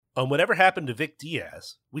On Whatever Happened to Vic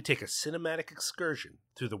Diaz, we take a cinematic excursion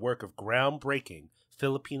through the work of groundbreaking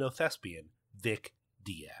Filipino thespian Vic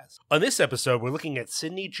Diaz. On this episode, we're looking at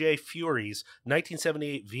Sidney J. Fury's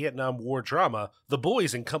 1978 Vietnam War drama, The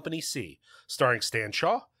Boys in Company C, starring Stan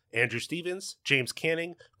Shaw, Andrew Stevens, James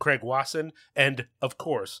Canning, Craig Wasson, and, of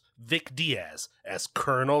course, Vic Diaz as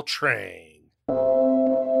Colonel Trang.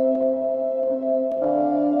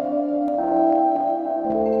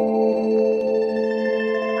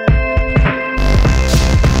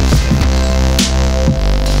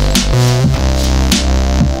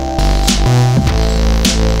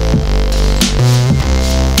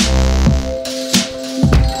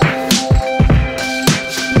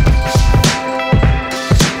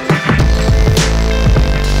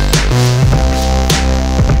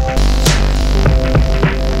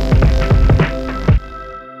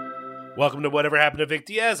 Welcome to Whatever Happened to Vic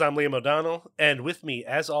Diaz. I'm Liam O'Donnell, and with me,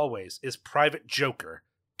 as always, is Private Joker,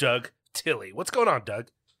 Doug Tilley. What's going on,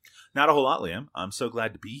 Doug? Not a whole lot, Liam. I'm so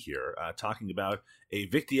glad to be here talking about a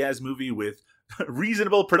Vic Diaz movie with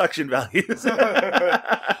reasonable production values.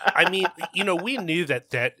 I mean, you know, we knew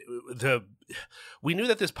that this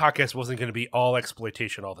podcast wasn't going to be all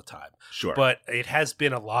exploitation all the time. Sure. But it has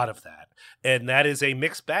been a lot of that. And that is a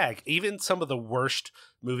mixed bag. Even some of the worst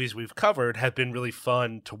movies we've covered have been really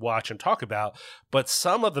fun to watch and talk about. But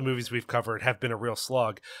some of the movies we've covered have been a real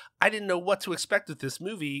slog. I didn't know what to expect with this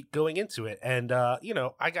movie going into it. And, you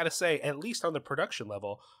know, I got to say, at least on the production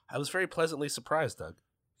level, I was very pleasantly surprised, Doug.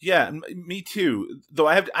 Yeah, me too. Though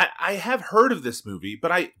I have heard of this movie,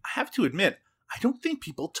 but I have to admit, I don't think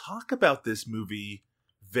people talk about this movie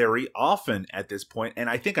very often at this point, and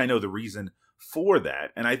I think I know the reason for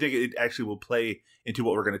that. And I think it actually will play into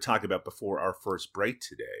what we're going to talk about before our first break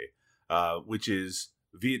today, which is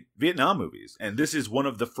Vietnam movies. And this is one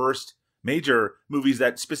of the first major movies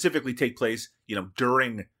that specifically take place, you know,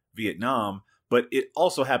 during Vietnam, but it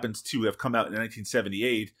also happens to have come out in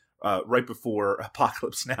 1978. Right before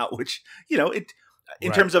Apocalypse Now, which, you know,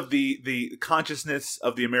 in terms of the consciousness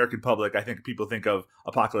of the American public, I think people think of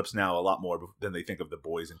Apocalypse Now a lot more than they think of The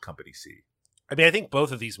Boys in Company C. I mean, I think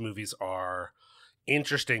both of these movies are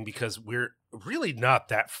interesting because we're really not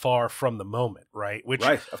that far from the moment, right?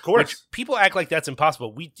 Right, of course. Which people act like that's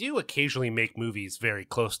impossible. We do occasionally make movies very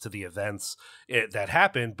close to the events that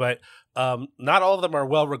happen, but not all of them are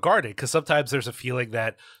well regarded because sometimes there's a feeling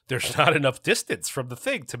that there's not enough distance from the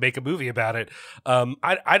thing to make a movie about it.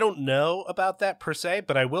 I don't know about that per se,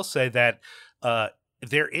 but I will say that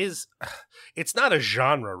it's not a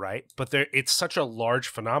genre, right? But it's such a large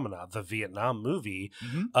phenomena, the Vietnam movie.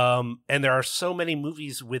 Mm-hmm. And there are so many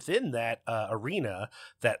movies within that arena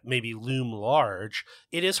that maybe loom large.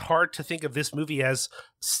 It is hard to think of this movie as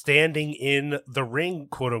standing in the ring,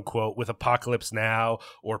 quote unquote, with Apocalypse Now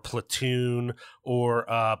or Platoon or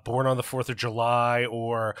Born on the 4th of July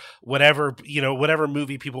or whatever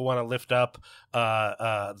movie people want to lift up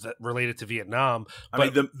that related to Vietnam. I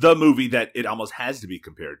mean, the movie that it almost has to be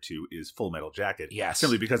compared to is Full Metal Jacket. Yes.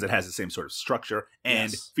 Simply because it has the same sort of structure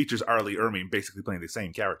and features Arlie Ermey basically playing the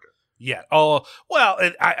same character. Yeah. Oh, well,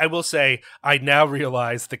 I will say I now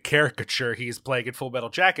realize the caricature he's playing in Full Metal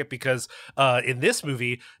Jacket because in this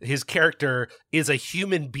movie, his character is a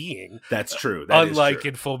human being. That's true. Unlike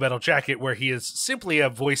in Full Metal Jacket, where he is simply a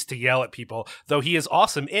voice to yell at people, though he is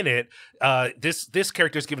awesome in it. This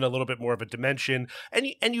character is given a little bit more of a dimension,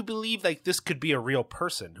 and you believe like this could be a real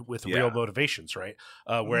person with real motivations, right?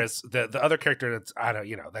 Whereas the other character,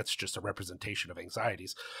 that's just a representation of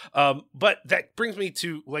anxieties. But that brings me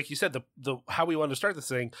to, like you said, the how we want to start this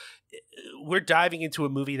thing. We're diving into a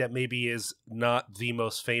movie that maybe is not the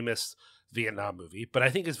most famous Vietnam movie, but I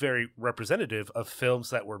think is very representative of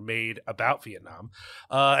films that were made about Vietnam.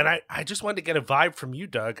 And I just wanted to get a vibe from you,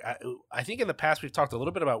 Doug. I think in the past we've talked a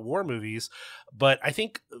little bit about war movies, but I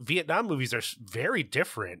think Vietnam movies are very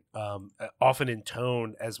different, often in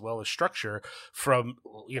tone as well as structure from,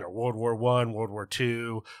 World War I, World War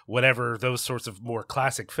II, whatever, those sorts of more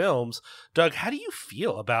classic films. Doug, how do you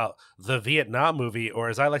feel about the Vietnam movie, or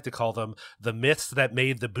as I like to call them, the myths that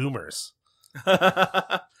made the boomers?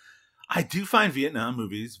 I do find Vietnam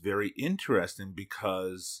movies very interesting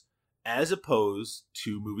because, as opposed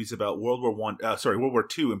to movies about World War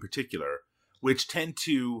II in particular, which tend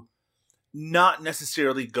to not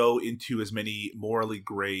necessarily go into as many morally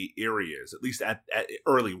gray areas, at least at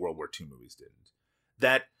early World War II movies didn't.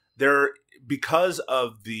 That because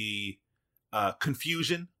of the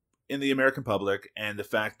confusion in the American public and the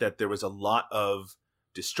fact that there was a lot of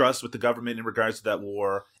distrust with the government in regards to that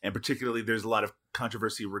war, and particularly there's a lot of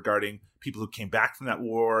controversy regarding people who came back from that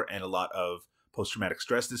war and a lot of post-traumatic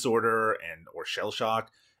stress disorder or shell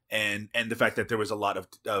shock, and the fact that there was a lot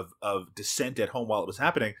of dissent at home while it was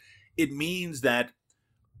happening, it means that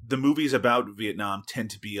the movies about Vietnam tend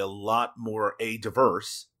to be a lot more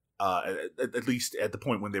diverse, at least at the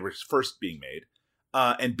point when they were first being made,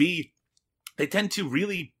 and B, they tend to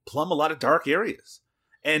really plumb a lot of dark areas.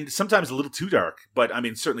 And sometimes a little too dark, but I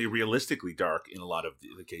mean, certainly realistically dark in a lot of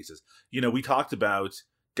the cases. You know, we talked about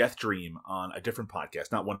Death Dream on a different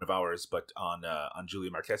podcast, not one of ours, but on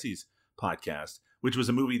Julia Marquez's podcast, which was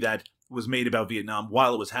a movie that was made about Vietnam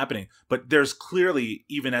while it was happening. But there's clearly,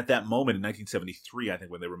 even at that moment in 1973, I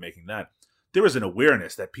think when they were making that, there was an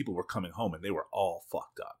awareness that people were coming home and they were all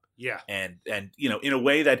fucked up. Yeah. And you know, in a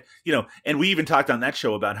way that, you know, and we even talked on that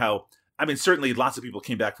show about how, I mean, certainly lots of people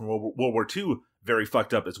came back from World War II very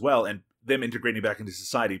fucked up as well, and them integrating back into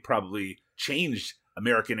society probably changed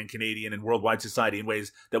American and Canadian and worldwide society in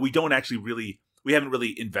ways that we haven't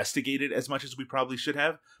really investigated as much as we probably should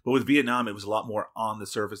have. But with Vietnam, it was a lot more on the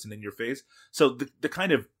surface and in your face. So the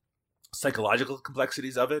kind of psychological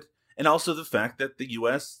complexities of it, and also the fact that the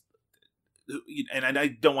U.S., and I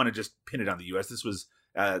don't want to just pin it on the U.S., this was,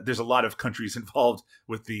 there's a lot of countries involved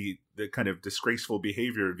with the kind of disgraceful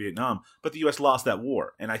behavior in Vietnam, but the U.S. lost that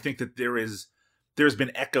war. And I think that there's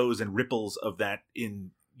been echoes and ripples of that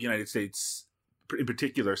in United States, in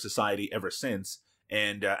particular, society ever since.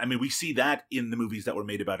 And I mean, we see that in the movies that were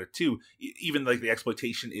made about it too. Even like the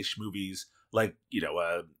exploitation-ish movies, like, you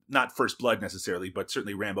know, not First Blood necessarily, but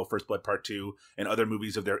certainly Rambo: First Blood Part 2 and other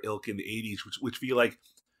movies of their ilk in the 80s, which feel like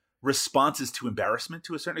responses to embarrassment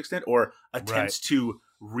to a certain extent, or attempts to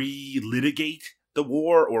relitigate the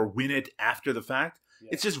war or win it after the fact. Yeah.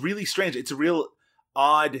 It's just really strange. It's a real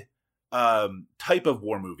odd type of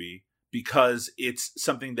war movie, because it's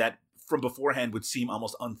something that from beforehand would seem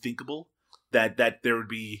almost unthinkable, that there would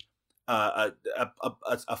be a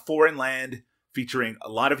foreign land featuring a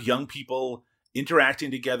lot of young people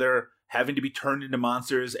interacting together, having to be turned into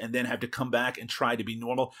monsters, and then have to come back and try to be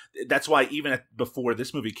normal. That's why even before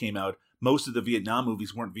this movie came out, most of the Vietnam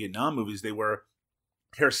movies weren't Vietnam movies. They were,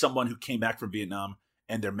 here's someone who came back from Vietnam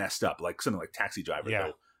and they're messed up, like something like Taxi Driver.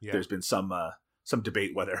 Yeah. There's been some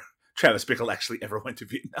debate whether Travis Bickle actually ever went to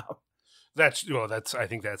Vietnam. I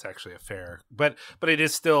think that's actually a fair, but it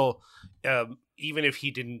is still, even if he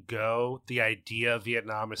didn't go, the idea of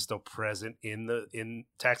Vietnam is still present in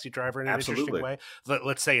Taxi Driver in an interesting way.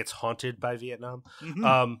 Let's say it's haunted by Vietnam.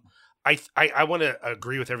 Mm-hmm. I want to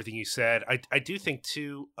agree with everything you said. I do think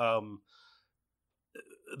too,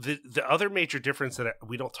 the other major difference that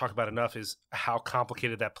we don't talk about enough is how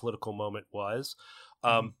complicated that political moment was.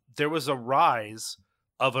 There was a rise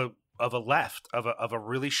of a left, of a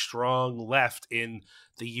really strong left in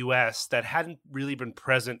the U.S. that hadn't really been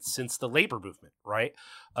present since the labor movement, right?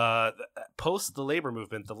 Post the labor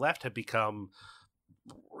movement, the left had become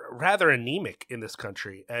rather anemic in this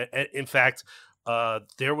country. In fact,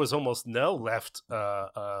 there was almost no left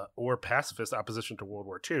or pacifist opposition to World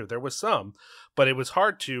War II. There was some, but it was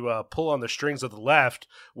hard to pull on the strings of the left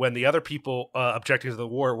when the other people objecting to the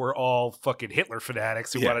war were all fucking Hitler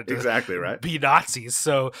fanatics who wanted to be Nazis.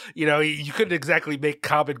 So, you know, you couldn't exactly make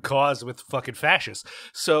common cause with fucking fascists.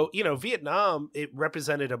 So, you know, Vietnam, it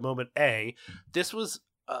represented a moment. This was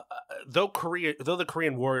though the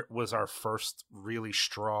Korean War was our first really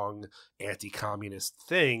strong anti-communist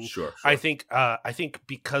thing. Sure. I think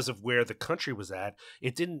because of where the country was at,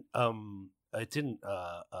 it didn't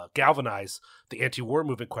galvanize the anti-war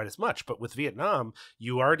movement quite as much. But with Vietnam,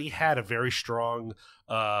 you already had a very strong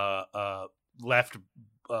left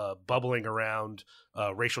bubbling around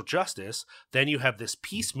racial justice. Then you have this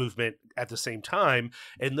peace movement at the same time,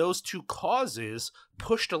 and those two causes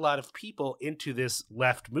pushed a lot of people into this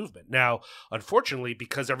left movement. Now, unfortunately,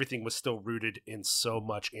 because everything was still rooted in so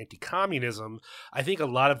much anti-communism, I think a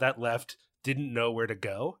lot of that left didn't know where to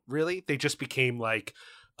go, really. They just became like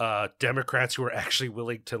Democrats who were actually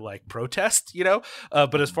willing to like protest, you know.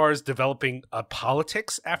 But as far as developing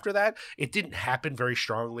politics after that, it didn't happen very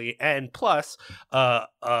strongly. And plus,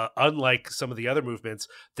 unlike some of the other movements,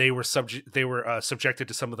 they were subjected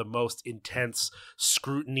to some of the most intense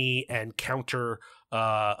scrutiny and counter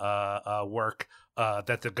work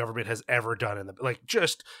that the government has ever done, in the like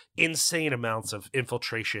just insane amounts of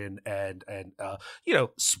infiltration and you know,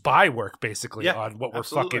 spy work basically on what we're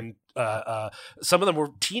fucking. Some of them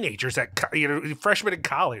were teenagers freshmen in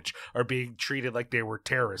college are being treated like they were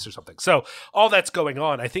terrorists or something. So all that's going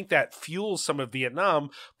on. I think that fuels some of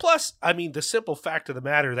Vietnam. Plus, I mean, the simple fact of the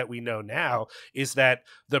matter that we know now is that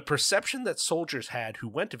the perception that soldiers had who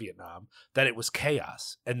went to Vietnam, that it was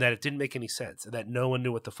chaos and that it didn't make any sense and that no one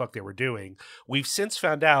knew what the fuck they were doing. We've since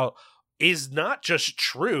found out is not just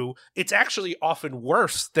true, it's actually often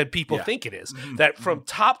worse than people think it is. Mm-hmm. That from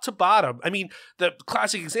top to bottom, I mean, the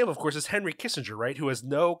classic example, of course, is Henry Kissinger, right? Who has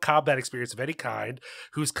no combat experience of any kind,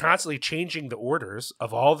 who's constantly changing the orders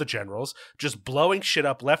of all the generals, just blowing shit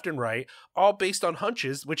up left and right, all based on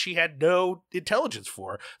hunches, which he had no intelligence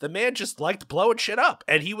for. The man just liked blowing shit up,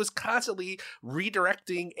 and he was constantly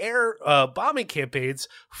redirecting air bombing campaigns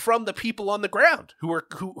from the people on the ground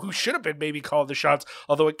who should have been maybe calling the shots.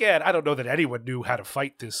 Although, again, I don't know that anyone knew how to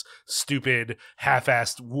fight this stupid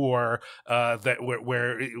half-assed war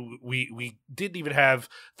where we didn't even have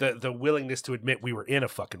the willingness to admit we were in a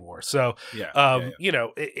fucking war. So, you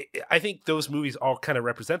know, I think those movies all kind of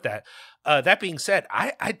represent that. That being said,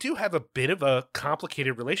 I do have a bit of a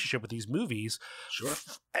complicated relationship with these movies. Sure.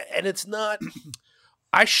 And it's not...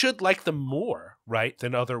 I should like them more, right,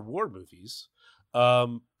 than other war movies.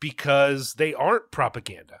 Because they aren't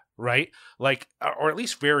propaganda, right? Like, or at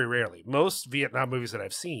least very rarely. Most Vietnam movies that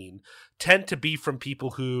I've seen tend to be from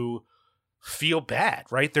people who feel bad,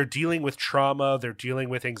 right? They're dealing with trauma, they're dealing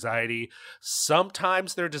with anxiety.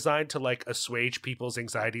 Sometimes they're designed to like assuage people's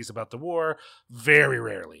anxieties about the war. Very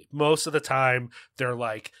rarely. Most of the time, they're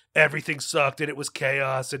like, everything sucked and it was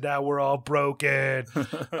chaos and now we're all broken.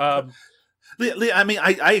 I mean,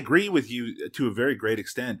 I agree with you to a very great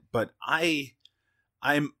extent, but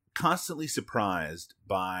I'm constantly surprised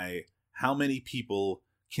by how many people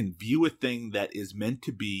can view a thing that is meant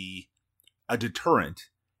to be a deterrent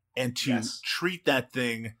and to treat that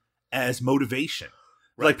thing as motivation.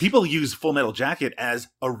 Right. Like, people use Full Metal Jacket as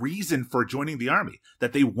a reason for joining the army,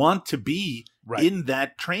 that they want to be in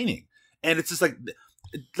that training. And it's just like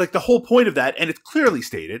the whole point of that, and it's clearly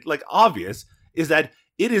stated, like obvious, is that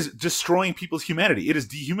it is destroying people's humanity. It is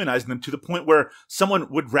dehumanizing them to the point where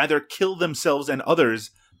someone would rather kill themselves and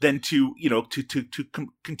others than to, you know, to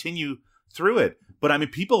continue through it. But I mean,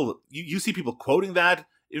 people, you see people quoting that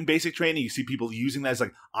in basic training. You see people using that as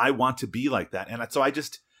like, I want to be like that. And so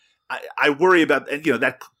I worry about, and you know,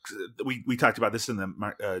 that we talked about this in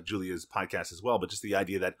the Julia's podcast as well, but just the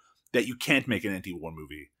idea that you can't make an anti-war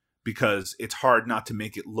movie because it's hard not to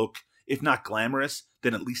make it look, if not glamorous,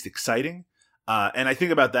 then at least exciting. And I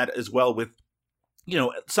think about that as well with, you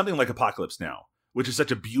know, something like Apocalypse Now, which is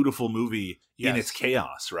such a beautiful movie in its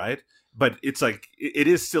chaos, right? But it's like, it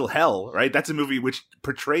is still hell, right? That's a movie which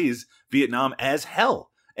portrays Vietnam as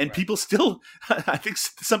hell. And people still, I think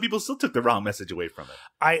some people still took the wrong message away from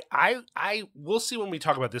it. I will see when we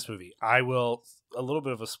talk about this movie. I will, a little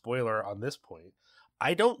bit of a spoiler on this point.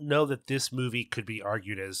 I don't know that this movie could be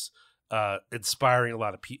argued as inspiring a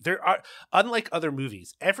lot of people. There are, unlike other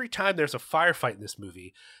movies, every time there's a firefight in this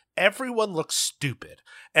movie, everyone looks stupid.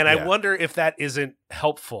 And I wonder if that isn't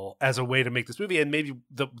helpful as a way to make this movie, and maybe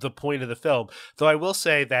the point of the film. Though I will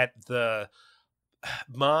say that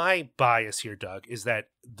my bias here, Doug, is that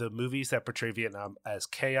the movies that portray Vietnam as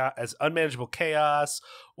chaos, as unmanageable chaos,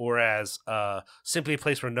 or as simply a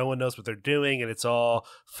place where no one knows what they're doing and it's all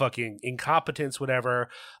fucking incompetence, whatever.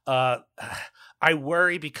 I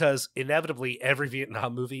worry because inevitably every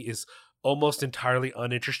Vietnam movie is almost entirely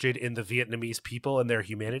uninterested in the Vietnamese people and their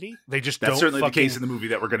humanity. They just That's don't. Certainly the case in the movie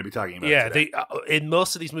that we're going to be talking about. Yeah, today. in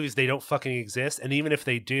most of these movies they don't fucking exist, and even if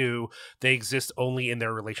they do, they exist only in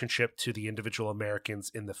their relationship to the individual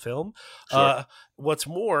Americans in the film. Sure. What's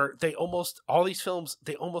more, all these films,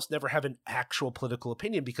 they almost never have an actual political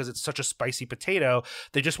opinion because it's such a spicy potato.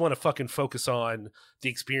 They just want to fucking focus on the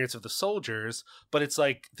experience of the soldiers. But it's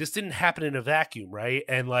like, this didn't happen in a vacuum, right?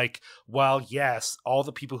 And like, while yes, all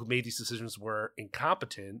the people who made these decisions were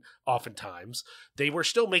incompetent, oftentimes, they were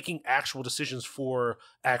still making actual decisions for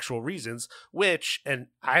actual reasons, which, and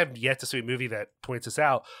I have yet to see a movie that points this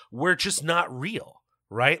out, were just not real.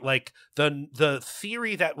 Right? Like the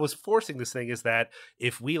theory that was forcing this thing is that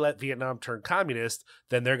if we let Vietnam turn communist,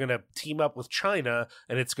 then they're going to team up with China,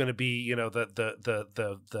 and it's going to be, you know,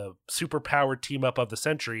 the superpowered team up of the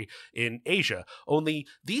century in Asia. Only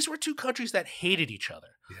these were two countries that hated each other.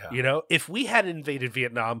 Yeah. You know, if we had invaded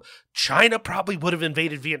Vietnam, China probably would have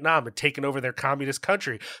invaded Vietnam and taken over their communist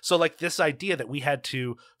country. So like, this idea that we had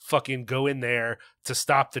to fucking go in there to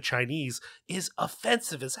stop the Chinese is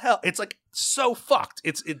offensive as hell. It's like so fucked.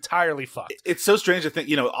 It's entirely fucked. It's so strange to think,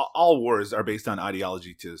 you know, all wars are based on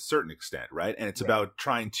ideology to a certain extent, right? And it's about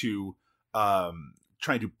trying to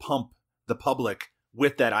pump the public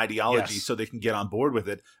with that ideology so they can get on board with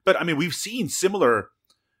it. But I mean, we've seen similar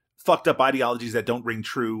fucked up ideologies that don't ring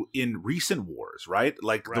true in recent wars, right?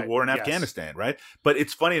 Like the war in Afghanistan, right? But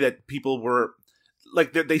it's funny that people were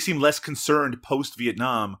like, they seem less concerned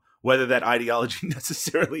post-Vietnam whether that ideology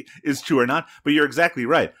necessarily is true or not. But you're exactly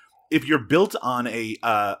right. If you're built on a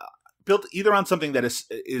built either on something that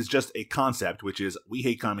is just a concept, which is we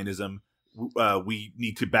hate communism, we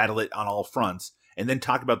need to battle it on all fronts, and then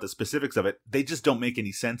talk about the specifics of it, they just don't make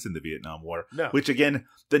any sense in the Vietnam War. No. Which again,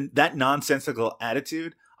 that nonsensical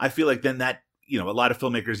attitude, I feel like then that, a lot of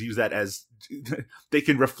filmmakers use that as they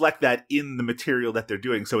can reflect that in the material that they're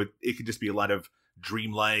doing. So it could just be a lot of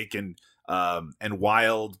dreamlike and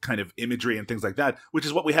wild kind of imagery and things like that, which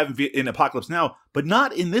is what we have in Apocalypse Now, but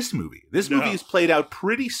not in this movie. This movie is played out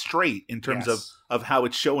pretty straight in terms of how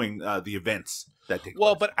it's showing the events that take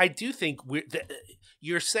place. But I do think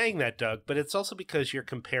you're saying that, Doug, but it's also because you're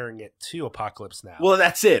comparing it to Apocalypse Now. Well,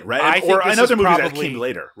 that's it, right? I know the movies that came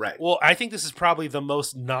later, right? Well, I think this is probably the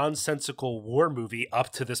most nonsensical war movie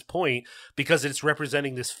up to this point because it's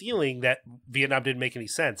representing this feeling that Vietnam didn't make any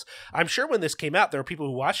sense. I'm sure when this came out, there were people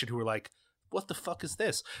who watched it who were like, what the fuck is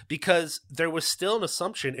this? Because there was still an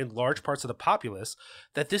assumption in large parts of the populace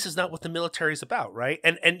that this is not what the military is about, right?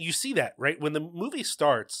 And you see that, right? When the movie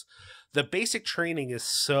starts, the basic training is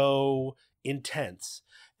so intense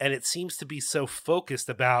and it seems to be so focused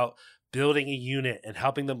about building a unit and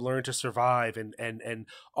helping them learn to survive and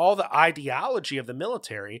all the ideology of the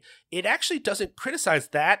military. It actually doesn't criticize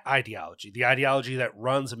that ideology, the ideology that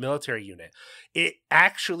runs a military unit. It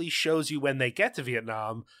actually shows you when they get to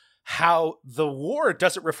Vietnam how the war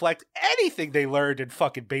doesn't reflect anything they learned in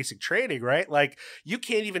fucking basic training, right? Like, you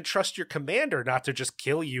can't even trust your commander not to just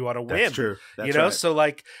kill you on a whim. That's true. That's right. So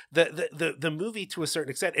like the movie, to a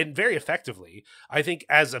certain extent, and very effectively, I think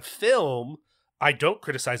as a film, I don't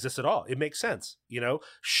criticize this at all. It makes sense.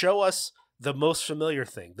 Show us the most familiar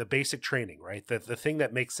thing, the basic training, right? The thing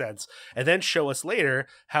that makes sense, and then show us later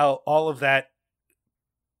how all of that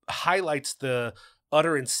highlights the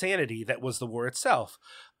utter insanity that was the war itself.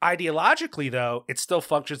 Ideologically, though, it still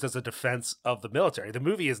functions as a defense of the military. The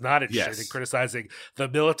movie is not interested in criticizing the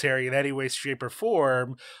military in any way, shape, or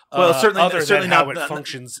form. Well, certainly than how it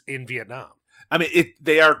functions in Vietnam. I mean,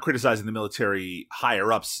 they are criticizing the military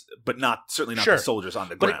higher ups, but certainly not the soldiers on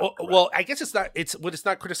the ground. But well, I guess it's not. It's what it's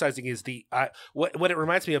not criticizing is the what it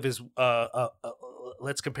reminds me of is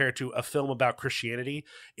let's compare it to a film about Christianity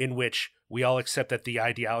in which we all accept that the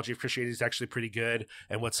ideology of Christianity is actually pretty good,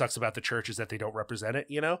 and what sucks about the church is that they don't represent it.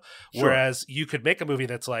 Sure. Whereas you could make a movie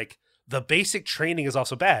that's like, the basic training is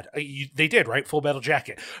also bad. They did, right? Full Metal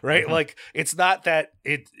Jacket, right? Mm-hmm. Like, it's not that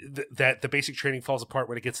that the basic training falls apart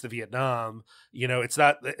when it gets to Vietnam. It's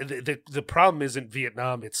not the problem isn't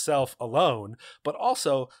Vietnam itself alone, but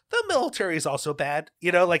also the military is also bad.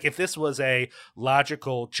 Like, if this was a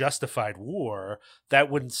logical, justified war, that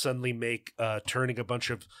wouldn't suddenly make turning a bunch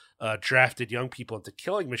of drafted young people into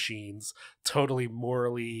killing machines totally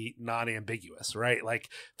morally non-ambiguous, right? Like,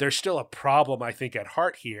 there's still a problem, I think, at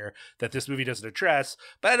heart here that this movie doesn't address,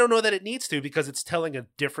 but I don't know that it needs to, because it's telling a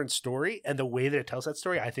different story, and the way that it tells that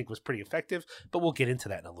story I think was pretty effective, but we'll get into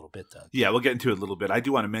that in a little bit, Doug. Yeah, we'll get into it a little bit. I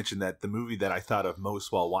do want to mention that the movie that I thought of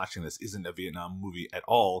most while watching this isn't a Vietnam movie at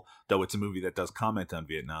all, though it's a movie that does comment on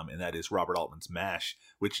Vietnam, and that is Robert Altman's MASH,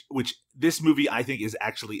 which this movie I think is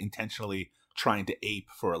actually intentionally trying to ape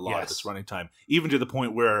for a lot of its running time, even to the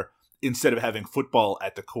point where instead of having football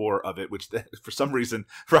at the core of it, which for some reason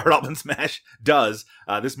Robert Altman's MASH does,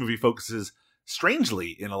 this movie focuses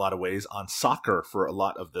strangely in a lot of ways on soccer for a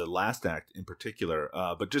lot of the last act in particular,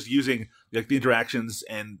 but just using like the interactions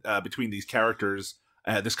and between these characters,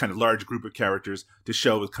 this kind of large group of characters, to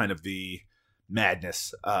show kind of the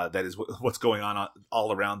madness that is what's going on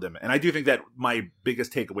all around them. And I do think that my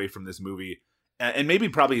biggest takeaway from this movie, and maybe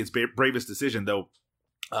probably its bravest decision, though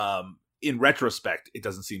in retrospect it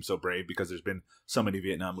doesn't seem so brave because there's been so many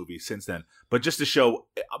Vietnam movies since then, but just to show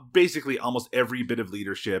basically almost every bit of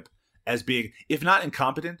leadership as being, if not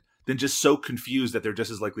incompetent, then just so confused that they're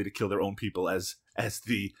just as likely to kill their own people as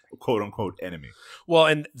the quote-unquote enemy. Well,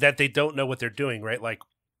 and that they don't know what they're doing, right? Like,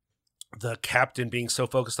 the captain being so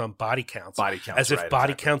focused on body counts as if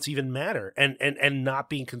body counts even matter, and not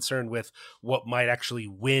being concerned with what might actually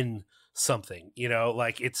win something,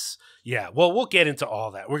 like, it's, well, we'll get into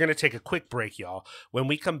all that. We're going to take a quick break, y'all. When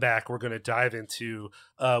we come back, we're going to dive into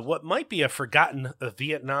what might be a forgotten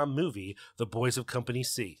Vietnam movie, The Boys of Company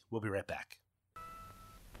C. We'll be right back.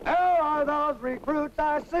 There are those recruits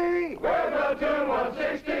I see. We're the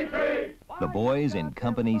 163. The Boys in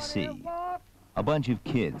Company C. A bunch of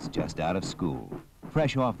kids just out of school,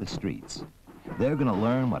 fresh off the streets. They're going to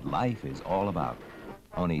learn what life is all about.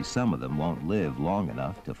 Only some of them won't live long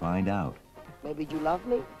enough to find out. Maybe you love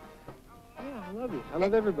me? Yeah, I love you. I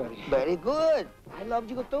love everybody. Very good. I loved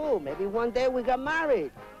you too. Maybe one day we got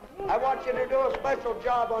married. I want you to do a special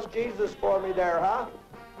job on Jesus for me there, huh?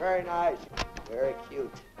 Very nice. Very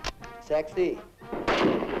cute. Sexy.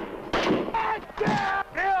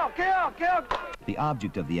 Kill! The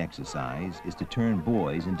object of the exercise is to turn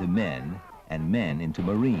boys into men and men into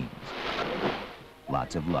Marines.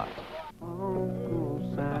 Lots of luck.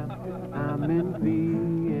 Uncle Sam, I'm in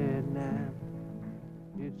Vietnam.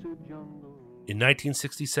 It's a jungle. In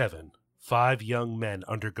 1967, 5 young men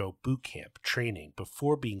undergo boot camp training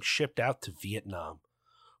before being shipped out to Vietnam.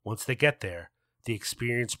 Once they get there, the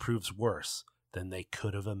experience proves worse than they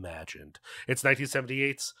could have imagined. It's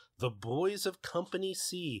 1978's The Boys of Company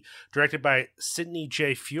C, directed by Sidney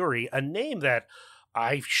J. Furie, a name that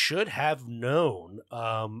I should have known.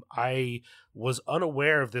 I was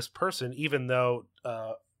unaware of this person, even though,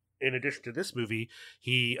 in addition to this movie,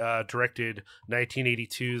 he directed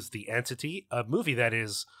 1982's The Entity, a movie that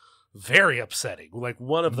is very upsetting, like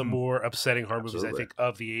one of the more upsetting horror movies, I think,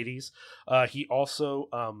 of the 80s. He also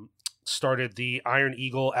started the Iron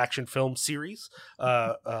Eagle action film series in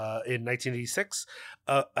 1986,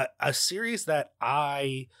 a series that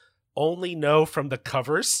I only know from the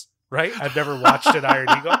covers, right? I've never watched an Iron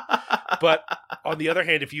Eagle. But on the other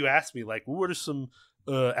hand, if you ask me, like, what are some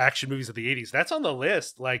action movies of the 80s, that's on the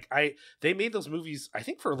list. Like, they made those movies, I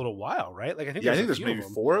think, for a little while, right? Like, I think there's maybe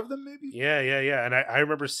 4 of them, maybe. Yeah. And I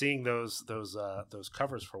remember seeing those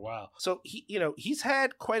covers for a while. So he's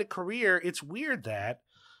had quite a career. It's weird that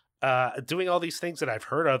doing all these things that I've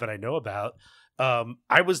heard of, that I know about,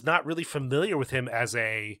 I was not really familiar with him as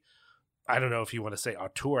a, I don't know if you want to say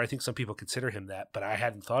auteur. I think some people consider him that, but I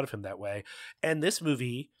hadn't thought of him that way. And this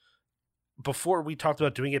movie, before we talked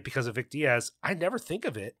about doing it because of Vic Diaz, I never think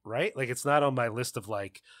of it, right? Like, it's not on my list of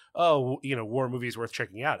like, war movies worth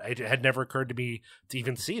checking out. It had never occurred to me to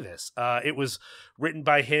even see this. It was written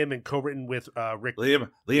by him and co-written with Rick.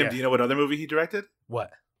 Liam, Yeah. Do you know what other movie he directed?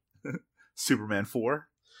 What? Superman 4.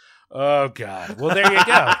 Oh God! Well, there you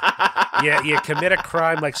go. Yeah, you commit a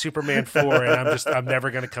crime like Superman 4, and I'm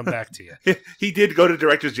never going to come back to you. He did go to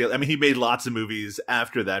director's jail. I mean, he made lots of movies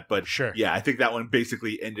after that, but Sure. Yeah, I think that one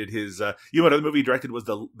basically ended his. You know what other movie he directed was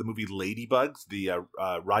the movie Ladybugs, the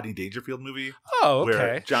Rodney Dangerfield movie. Oh, okay.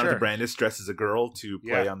 Where Jonathan sure. Brandis dresses a girl to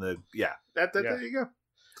play Yeah. on the There you go.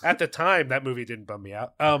 At the time, that movie didn't bum me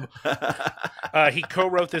out. He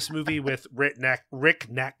co-wrote this movie with Rick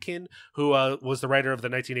Natkin, who was the writer of the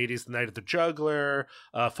 1980s The Night of the Juggler,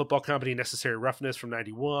 football comedy Necessary Roughness from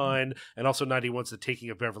 91, and also 91's The Taking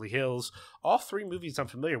of Beverly Hills. All 3 movies I'm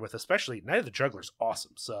familiar with, especially Night of the Juggler is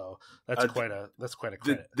awesome. So that's quite a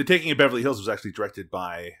credit. The Taking of Beverly Hills was actually directed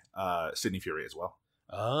by Sidney Furie as well.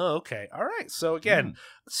 Oh, okay. All right. So again,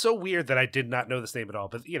 so weird that I did not know this name at all.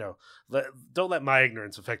 But, don't let my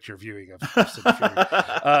ignorance affect your viewing of Sidney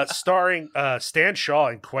Furie. Starring Stan Shaw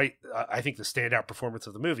in quite, I think, the standout performance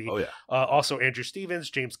of the movie. Oh, yeah. Also Andrew Stevens,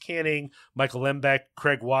 James Canning, Michael Lembeck,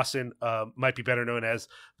 Craig Wasson, might be better known as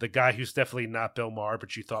the guy who's definitely not Bill Maher,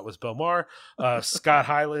 but you thought was Bill Maher. Scott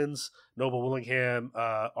Hylands, Noble Willingham,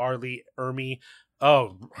 R. Lee Ermey.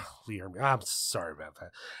 Oh, Lee Ermey. I'm sorry about that.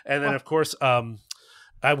 And then, of course,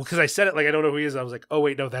 because I said it like I don't know who he is. I was like, oh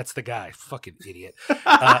wait, no, that's the guy. Fucking idiot.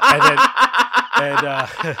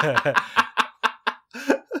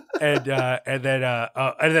 And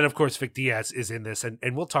then of course Vic Diaz is in this, and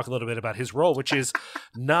we'll talk a little bit about his role, which is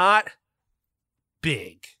not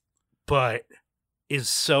big, but is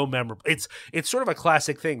so memorable. It's sort of a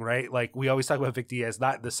classic thing, right? Like, we always talk about Vic Diaz,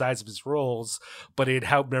 not in the size of his roles, but in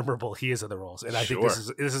how memorable he is in the roles. And I think this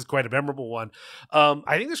is quite a memorable one.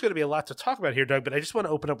 I think there's going to be a lot to talk about here, Doug, but I just want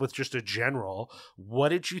to open up with just a general. What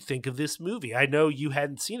did you think of this movie? I know you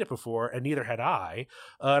hadn't seen it before, and neither had I.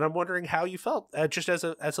 And I'm wondering how you felt, just as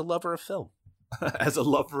a lover of film. As a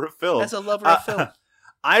lover of film. As a lover of film.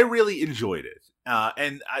 I really enjoyed it.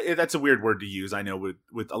 That's a weird word to use, I know,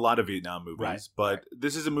 with a lot of Vietnam movies. Right, but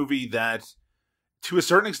This is a movie that, to a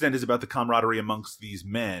certain extent, is about the camaraderie amongst these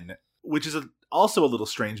men, which is also a little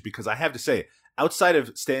strange because I have to say, outside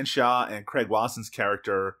of Stan Shaw and Craig Wasson's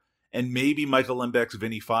character, and maybe Michael Lembeck's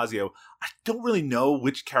Vinny Fazio, I don't really know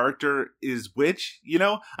which character is which,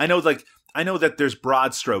 I know that there's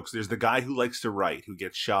broad strokes. There's the guy who likes to write, who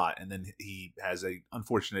gets shot, and then he has an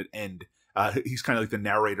unfortunate end. He's kind of like the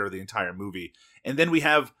narrator of the entire movie. And then we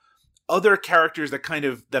have other characters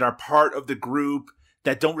that are part of the group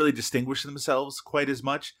that don't really distinguish themselves quite as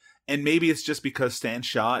much. And maybe it's just because Stan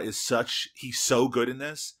Shaw he's so good in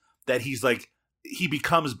this that he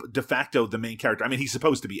becomes de facto the main character. I mean, he's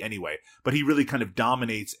supposed to be anyway, but he really kind of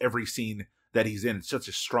dominates every scene that he's in. It's such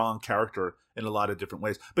a strong character in a lot of different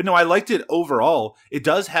ways. But no, I liked it overall. It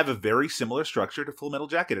does have a very similar structure to Full Metal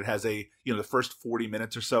Jacket. It has the first 40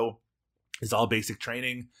 minutes or so is all basic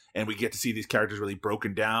training, and we get to see these characters really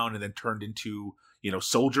broken down and then turned into,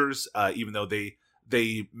 soldiers, even though they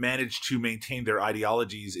they manage to maintain their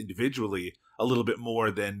ideologies individually a little bit more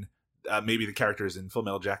than maybe the characters in Full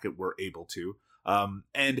Metal Jacket were able to.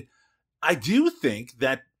 And I do think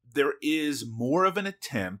that there is more of an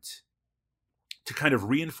attempt to kind of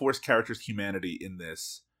reinforce characters' humanity in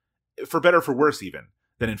this, for better or for worse even,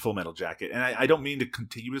 than in Full Metal Jacket. And I don't mean to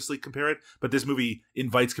continuously compare it, but this movie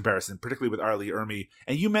invites comparison, particularly with R. Lee Ermey.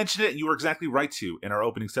 And you mentioned it, and you were exactly right too, in our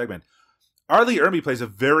opening segment. R. Lee Ermey plays a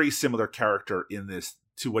very similar character in this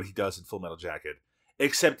to what he does in Full Metal Jacket,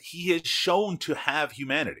 except he is shown to have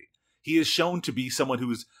humanity. He is shown to be someone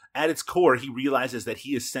who's, at its core, he realizes that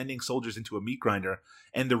he is sending soldiers into a meat grinder,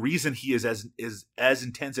 and the reason he is as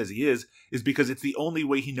intense as he is because it's the only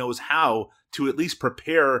way he knows how to at least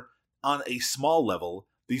prepare on a small level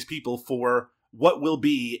these people for what will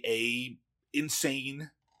be a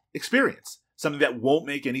insane experience. Something that won't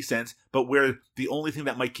make any sense, but where the only thing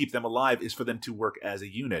that might keep them alive is for them to work as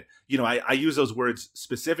a unit. You know, I use those words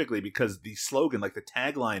specifically because the slogan, like the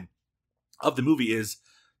tagline of the movie is,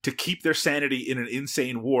 to keep their sanity in an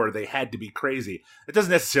insane war, they had to be crazy. It doesn't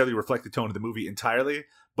necessarily reflect the tone of the movie entirely,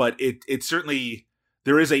 but it certainly,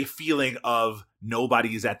 there is a feeling of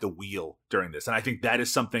nobody is at the wheel during this. And I think that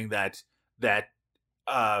is something that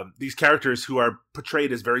these characters who are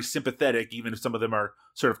portrayed as very sympathetic, even if some of them are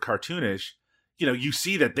sort of cartoonish, you know, you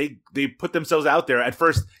see that they put themselves out there. At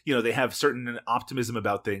first, you know, they have certain optimism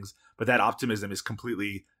about things, but that optimism is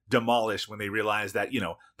completely demolished when they realize that, you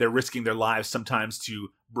know, they're risking their lives sometimes to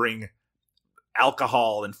bring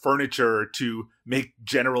alcohol and furniture to make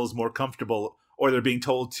generals more comfortable, or they're being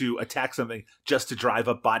told to attack something just to drive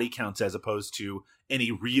up body counts as opposed to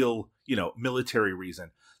any real, you know, military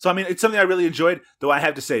reason. So, I mean, it's something I really enjoyed, though I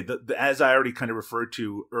have to say, as I already kind of referred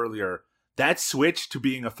to earlier, that switch to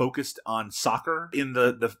being focused on soccer in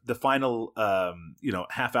the final, you know,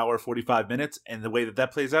 half hour, 45 minutes, and the way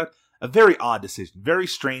that plays out, a very odd decision, very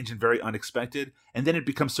strange and very unexpected. And then it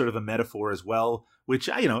becomes sort of a metaphor as well, which,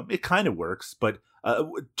 you know, it kind of works, but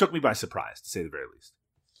it took me by surprise, to say the very least.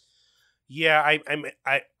 Yeah,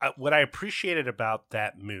 I what I appreciated about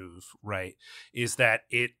that move, right, is that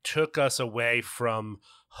it took us away from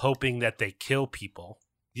hoping that they kill people.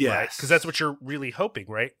 Yes. Because that's what you're really hoping,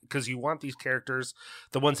 right? Because you want these characters,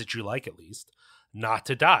 the ones that you like at least, not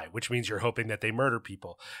to die, which means you're hoping that they murder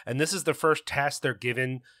people. And this is the first task they're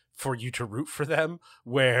given for you to root for them,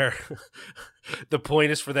 where the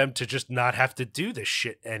point is for them to just not have to do this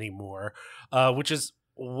shit anymore, which is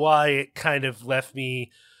why it kind of left me...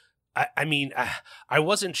 I mean, I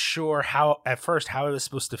wasn't sure at first how I was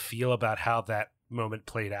supposed to feel about how that moment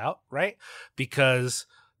played out, right? Because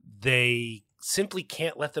they simply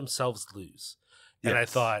can't let themselves lose. Yes. And I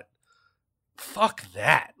thought, fuck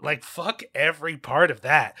that. Like, fuck every part of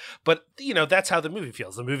that. But, you know, that's how the movie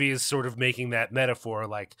feels. The movie is sort of making that metaphor,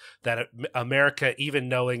 like that America, even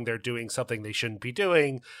knowing they're doing something they shouldn't be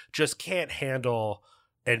doing, just can't handle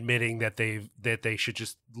admitting that they should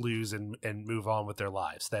just lose and move on with their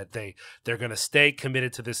lives, that they're going to stay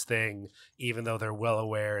committed to this thing even though they're well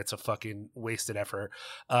aware it's a fucking wasted effort.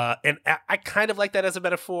 And I kind of like that as a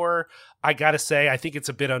metaphor. I gotta say, I think it's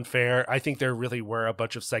a bit unfair. I think there really were a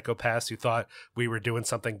bunch of psychopaths who thought we were doing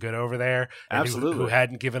something good over there, and absolutely, who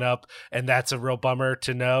hadn't given up, and that's a real bummer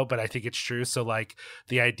to know, but I think it's true. So, like,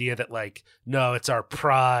 the idea that, like, no, it's our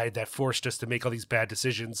pride that forced us to make all these bad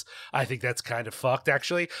decisions, I think that's kind of fucked,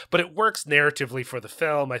 actually. But it works narratively for the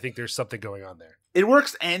film. I think there's something going on there. It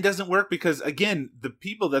works and doesn't work because, again, the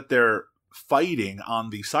people that they're fighting on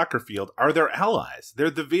the soccer field are their allies. They're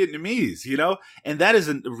the Vietnamese, you know? And that is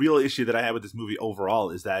a real issue that I have with this movie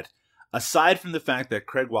overall, is that aside from the fact that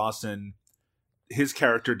Craig Wasson, his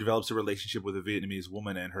character develops a relationship with a Vietnamese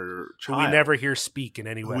woman and her child. We never hear speak in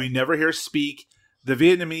any way. We never hear speak. The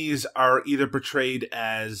Vietnamese are either portrayed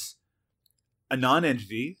as a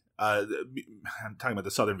non-entity. I'm talking about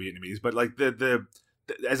the Southern Vietnamese, but like the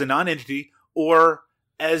as a non-entity, or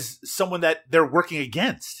as someone that they're working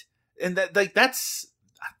against. And that, like, that's,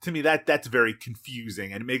 to me, that's very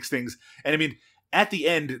confusing, and it makes things. And I mean, at the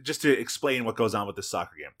end, just to explain what goes on with the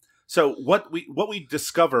soccer game. So what we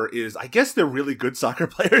discover is, I guess they're really good soccer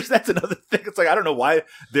players. That's another thing. It's like, I don't know why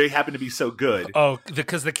they happen to be so good. Oh,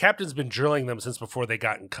 because the captain's been drilling them since before they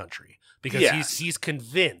got in country. Because he's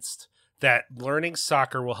convinced that learning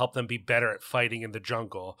soccer will help them be better at fighting in the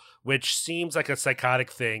jungle, which seems like a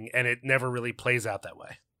psychotic thing, and it never really plays out that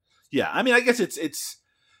way. Yeah, I mean, I guess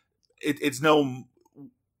it's no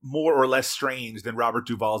more or less strange than Robert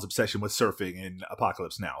Duvall's obsession with surfing in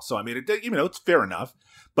Apocalypse Now. So, I mean, it's fair enough.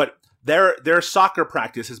 But their soccer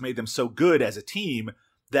practice has made them so good as a team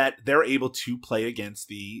that they're able to play against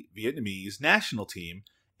the Vietnamese national team.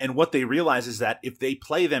 And what they realize is that if they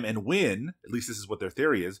play them and win, at least this is what their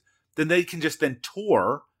theory is, then they can just then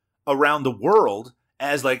tour around the world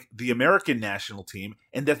as like the American national team,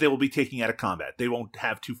 and that they will be taking out of combat. They won't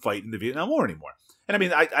have to fight in the Vietnam War anymore. And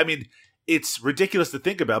I mean, it's ridiculous to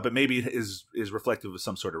think about, but maybe it is reflective of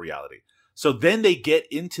some sort of reality. So then they get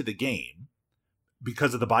into the game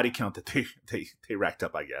because of the body count that they racked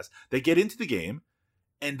up, I guess. They get into the game,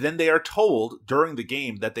 and then they are told during the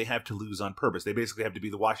game that they have to lose on purpose. They basically have to be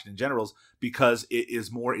the Washington Generals because it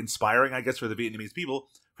is more inspiring, I guess, for the Vietnamese people,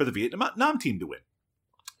 for the Vietnam team to win.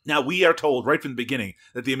 Now, we are told right from the beginning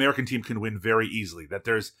that the American team can win very easily, that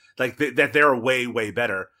there's like that they're way, way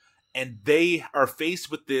better. And they are faced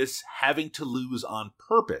with this having to lose on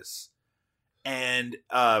purpose. And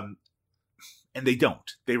they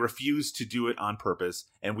don't. They refuse to do it on purpose.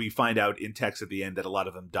 And we find out in text at the end that a lot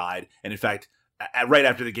of them died. And in fact, right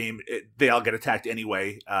after the game, they all get attacked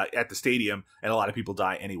anyway at the stadium, and a lot of people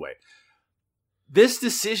die anyway. This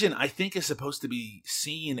decision, I think, is supposed to be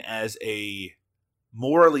seen as a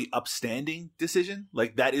morally upstanding decision.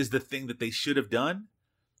 Like, that is the thing that they should have done.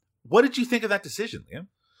 What did you think of that decision, Liam?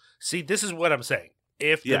 See, this is what I'm saying.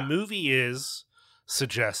 If the movie is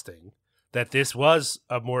suggesting that this was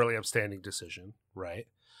a morally upstanding decision, right?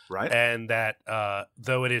 Right. And that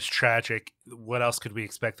though it is tragic, what else could we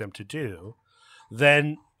expect them to do?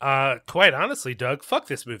 Then, quite honestly, Doug, fuck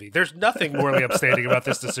this movie. There's nothing morally upstanding about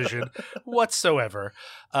this decision whatsoever.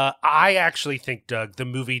 I actually think, Doug, the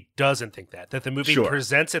movie doesn't think that the movie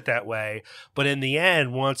presents it that way, but in the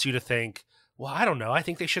end wants you to think, well, I don't know. I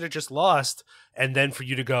think they should have just lost. And then for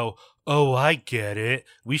you to go, oh, I get it.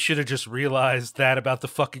 We should have just realized that about the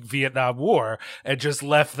fucking Vietnam War and just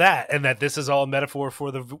left that, and that this is all a metaphor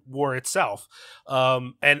for the war itself.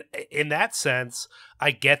 And in that sense,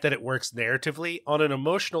 I get that it works narratively. On an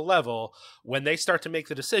emotional level, when they start to make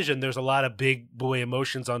the decision, there's a lot of big boy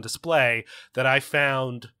emotions on display that I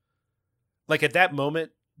found, like at that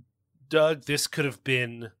moment, Doug, this could have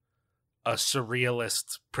been a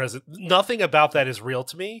surrealist present. Nothing about that is real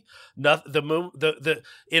to me.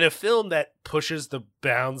 In a film that pushes the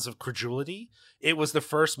bounds of credulity, it was the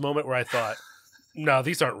first moment where I thought, no,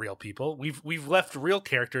 these aren't real people. We've left real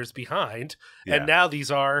characters behind, and now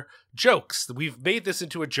these are jokes. We've made this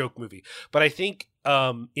into a joke movie. But I think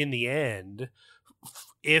in the end,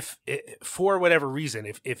 if for whatever reason,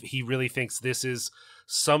 if he really thinks this is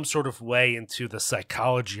some sort of way into the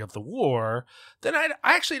psychology of the war, then I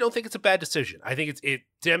actually don't think it's a bad decision. I think it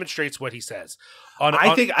demonstrates what he says.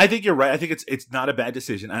 I think you're right. I think it's not a bad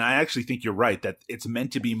decision, and I actually think you're right that it's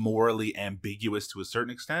meant to be morally ambiguous to a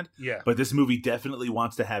certain extent. Yeah. But this movie definitely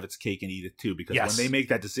wants to have its cake and eat it too, because when they make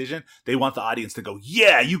that decision, they want the audience to go,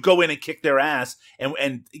 "Yeah, you go in and kick their ass,"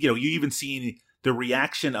 and you even see the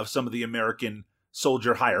reaction of some of the American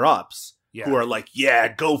soldier higher ups who are like,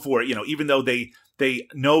 "Yeah, go for it," even though they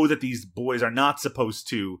know that these boys are not supposed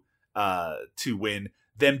to win.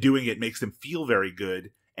 Them doing it makes them feel very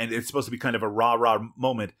good, and it's supposed to be kind of a rah-rah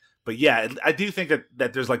moment. But yeah, I do think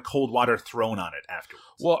that there's like cold water thrown on it afterwards.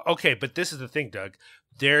 Well, okay, but this is the thing, Doug.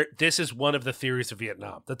 This is one of the theories of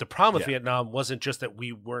Vietnam. That the problem with Vietnam wasn't just that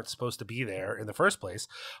we weren't supposed to be there in the first place,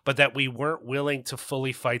 but that we weren't willing to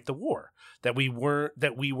fully fight the war. That we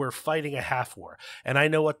were fighting a half war. And I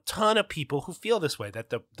know a ton of people who feel this way, that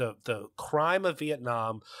the crime of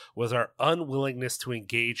Vietnam was our unwillingness to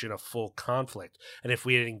engage in a full conflict. And if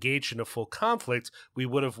we had engaged in a full conflict, we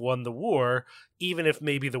would have won the war, even if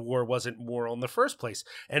maybe the war wasn't moral in the first place.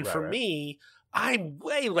 And for me, I'm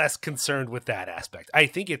way less concerned with that aspect. I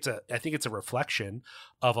think it's a reflection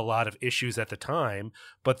of a lot of issues at the time,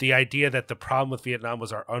 but the idea that the problem with Vietnam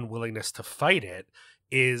was our unwillingness to fight it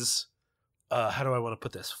is, how do I want to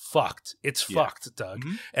put this? Fucked. It's fucked, Doug.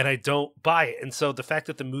 Mm-hmm. And I don't buy it. And so the fact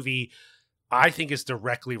that the movie, I think, is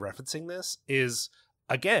directly referencing this is,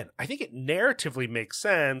 again, I think it narratively makes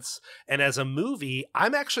sense. And as a movie,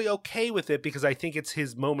 I'm actually okay with it because I think it's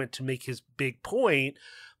his moment to make his big point.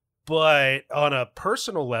 But on a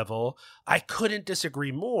personal level, I couldn't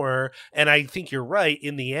disagree more. And I think you're right.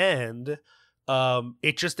 In the end,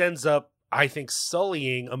 it just ends up, I think,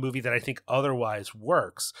 sullying a movie that I think otherwise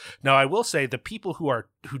works. Now, I will say the people who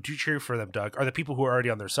do cheer for them, Doug, are the people who are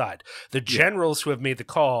already on their side. The generals who have made the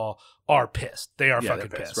call are pissed. They are fucking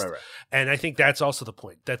pissed. Right. And I think that's also the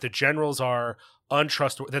point, that the generals are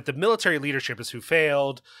untrustworthy, that the military leadership is who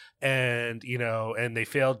failed, and and they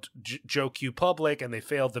failed Joe Q Public, and they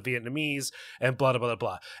failed the Vietnamese, and blah, blah, blah,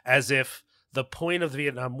 blah. As if the point of the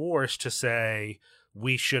Vietnam War is to say,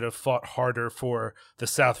 we should have fought harder for the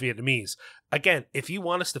South Vietnamese. Again, if you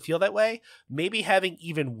want us to feel that way, maybe having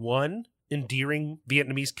even one endearing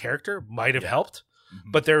Vietnamese character might have helped,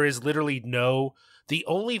 but there is literally no the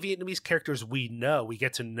only Vietnamese characters we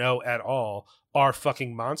get to know at all are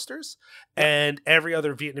fucking monsters. And every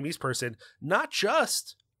other Vietnamese person, not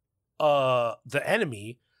just the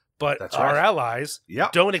enemy, but That's our right. allies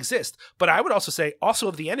Yep. don't exist. But I would also say also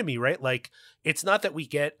of the enemy, right? Like, it's not that we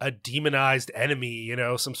get a demonized enemy,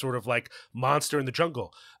 some sort of like monster in the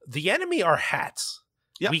jungle. The enemy are hats.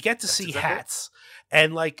 Yep. We get to That's see exactly right. hats.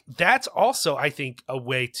 And like, that's also, I think, a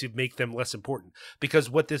way to make them less important,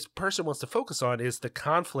 because what this person wants to focus on is the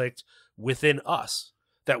conflict within us.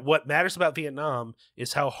 That what matters about Vietnam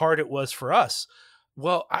is how hard it was for us.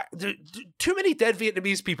 Well, too many dead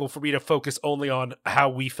Vietnamese people for me to focus only on how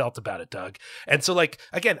we felt about it, Doug. And so, like,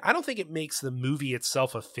 again, I don't think it makes the movie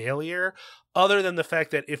itself a failure, other than the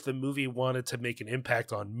fact that if the movie wanted to make an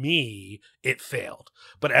impact on me, it failed.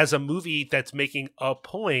 But as a movie that's making a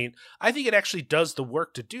point, I think it actually does the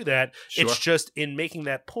work to do that. Sure. It's just in making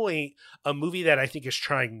that point, a movie that I think is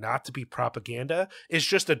trying not to be propaganda is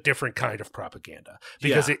just a different kind of propaganda,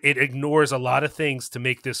 because Yeah. it ignores a lot of things to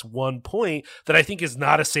make this one point that I think is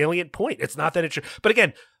not a salient point. It's not that it should, but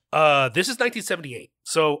again, this is 1978.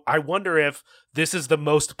 So I wonder if this is the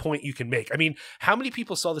most point you can make. I mean, how many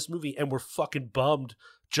people saw this movie and were fucking bummed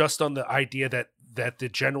just on the idea that the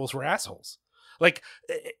generals were assholes? Like,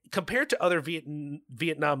 compared to other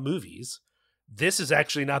Vietnam movies, this is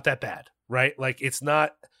actually not that bad, right? Like, it's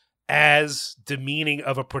not as demeaning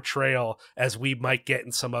of a portrayal as we might get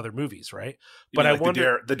in some other movies, right? But I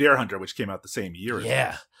wonder, the Dare Hunter, which came out the same year. as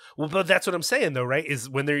yeah. this. Well, but that's what I'm saying, though, right? Is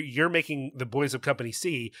when you're making The Boys of Company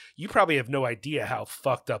C, you probably have no idea how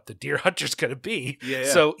fucked up the Deer Hunter's going to be. Yeah.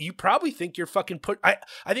 So you probably think you're fucking I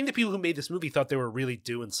think the people who made this movie thought they were really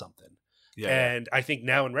doing something. Yeah. And I think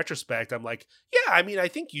now in retrospect, I'm like, yeah, I mean, I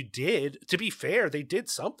think you did. To be fair, they did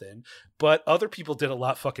something, but other people did a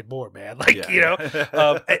lot fucking more, man. Like, Yeah.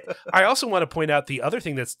 I also want to point out the other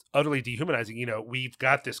thing that's utterly dehumanizing. We've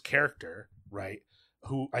got this character, right,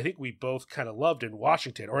 who I think we both kind of loved in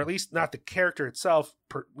Washington, or at least not the character itself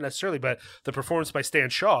necessarily, but the performance by Stan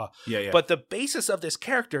Shaw. Yeah. But the basis of this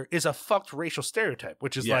character is a fucked racial stereotype,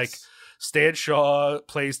 which is Yes. like, Stan Shaw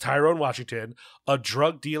plays Tyrone Washington, a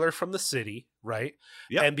drug dealer from the city, right?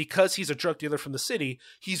 Yep. And because he's a drug dealer from the city,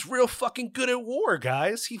 he's real fucking good at war,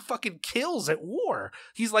 guys. He fucking kills at war.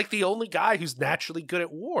 He's like the only guy who's naturally good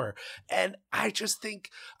at war. And I just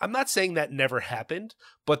think, I'm not saying that never happened,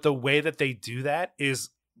 but the way that they do that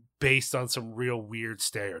is based on some real weird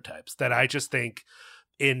stereotypes that I just think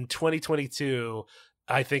in 2022,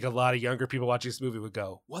 I think a lot of younger people watching this movie would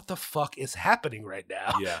go, what the fuck is happening right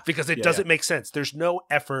now? Yeah. Because it Yeah, doesn't make sense. There's no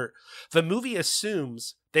effort. The movie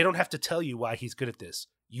assumes they don't have to tell you why he's good at this.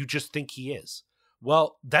 You just think he is.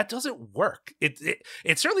 Well, that doesn't work.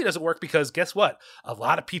 It certainly doesn't work, because guess what? A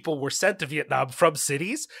lot of people were sent to Vietnam from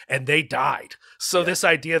cities and they died. So Yeah. this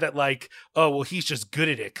idea that like, oh, well, he's just good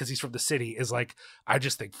at it because he's from the city is like, I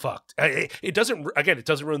just think fucked. It doesn't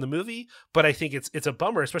ruin the movie, but I think it's a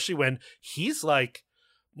bummer, especially when he's like,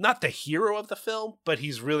 not the hero of the film, but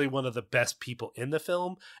he's really one of the best people in the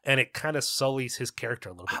film, and it kind of sullies his character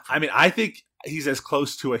a little bit. I mean, I think he's as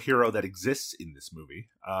close to a hero that exists in this movie.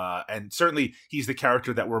 And certainly he's the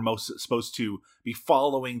character that we're most supposed to be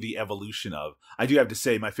following the evolution of. I do have to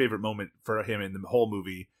say, my favorite moment for him in the whole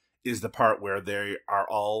movie is the part where they are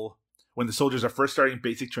all, when the soldiers are first starting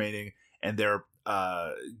basic training and they're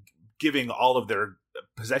giving all of their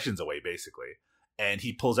possessions away, basically. And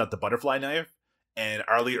he pulls out the butterfly knife. And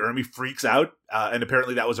Arlie Ermy freaks out, and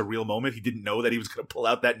apparently that was a real moment. He didn't know that he was going to pull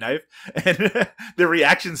out that knife, and the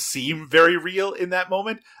reactions seem very real in that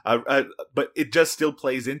moment. But it just still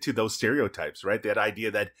plays into those stereotypes, right? That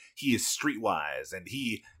idea that he is streetwise, and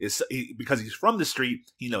because he's from the street,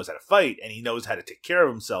 he knows how to fight, and he knows how to take care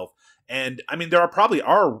of himself. And I mean, there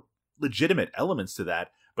are legitimate elements to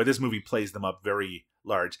that, but this movie plays them up very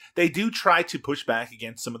large. They do try to push back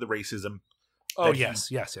against some of the racism. Oh, that yes.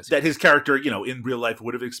 That his character, in real life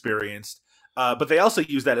would have experienced. But they also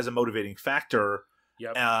use that as a motivating factor,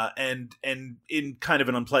 Yep. and in kind of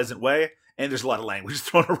an unpleasant way. And there's a lot of language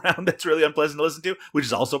thrown around that's really unpleasant to listen to, which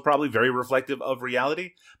is also probably very reflective of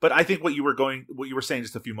reality. But I think what you were saying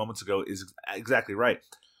just a few moments ago is exactly right.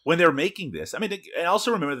 When they're making this, I mean, and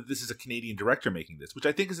also remember that this is a Canadian director making this, which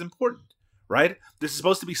I think is important. Right? This is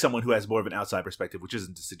supposed to be someone who has more of an outside perspective, which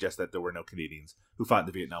isn't to suggest that there were no Canadians who fought in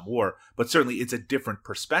the Vietnam War, but certainly it's a different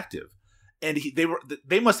perspective. And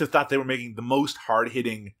they must have thought they were making the most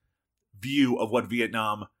hard-hitting view of what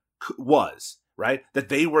Vietnam was, right? That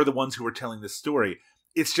they were the ones who were telling this story.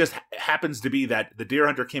 It just happens to be that The Deer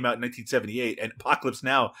Hunter came out in 1978 and Apocalypse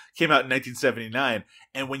Now came out in 1979.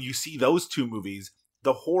 And when you see those two movies,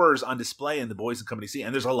 the horrors on display in The Boys and Company C,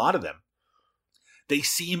 and there's a lot of them, they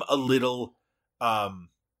seem a little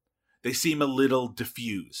they seem a little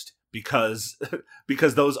diffused because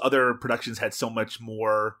because those other productions had so much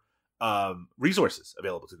more resources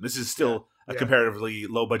available to them. This is still a comparatively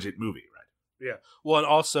low budget movie, right? Yeah. Well, and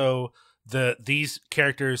also these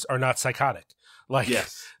characters are not psychotic. Like,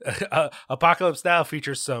 yes. Apocalypse Now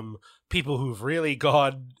features some people who've really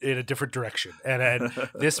gone in a different direction, and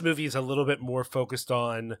this movie is a little bit more focused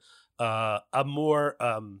on a more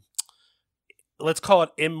let's call it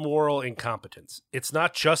immoral incompetence. It's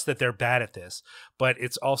not just that they're bad at this, but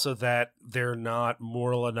it's also that they're not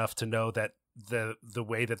moral enough to know that the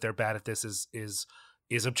way that they're bad at this is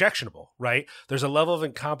objectionable, right? There's a level of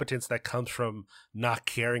incompetence that comes from not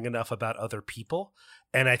caring enough about other people,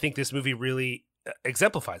 and I think this movie really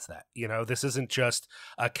exemplifies that. You know, this isn't just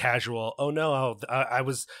a casual, oh no,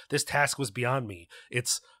 this task was beyond me.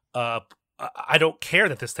 It's I don't care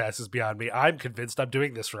that this task is beyond me. I'm convinced I'm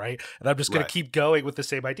doing this right, and I'm just going to keep going with the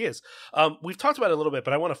same ideas. We've talked about it a little bit,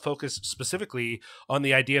 but I want to focus specifically on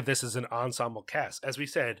the idea of this as an ensemble cast. As we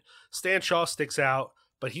said, Stan Shaw sticks out,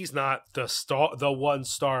 but he's not the one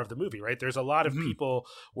star of the movie, right? There's a lot of people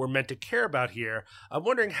we're meant to care about here. I'm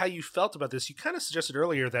wondering how you felt about this. You kind of suggested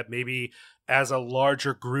earlier that maybe as a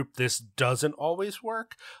larger group, this doesn't always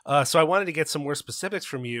work. So I wanted to get some more specifics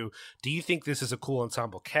from you. Do you think this is a cool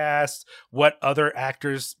ensemble cast? What other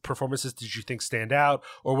actors' performances did you think stand out?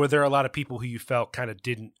 Or were there a lot of people who you felt kind of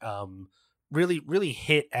didn't really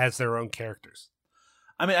hit as their own characters?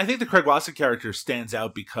 I mean, I think the Craig Wasson character stands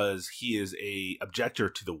out because he is a objector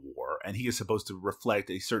to the war, and he is supposed to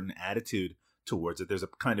reflect a certain attitude towards it. There's a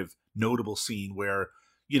kind of notable scene where,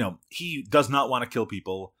 you know, he does not want to kill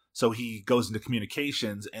people, so he goes into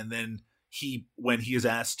communications, and then when he is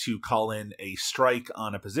asked to call in a strike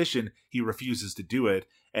on a position, he refuses to do it,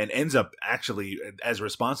 and ends up actually, as a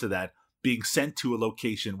response to that, being sent to a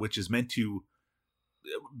location which is meant to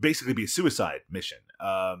basically be a suicide mission,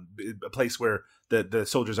 a place where the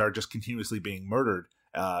soldiers are just continuously being murdered,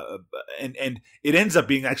 and it ends up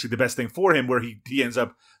being actually the best thing for him, where he ends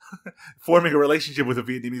up forming a relationship with a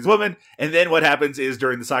Vietnamese woman, and then what happens is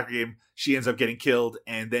during the soccer game she ends up getting killed,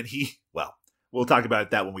 and then we'll talk about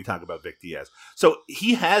that when we talk about Vic Diaz. So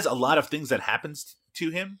he has a lot of things that happens to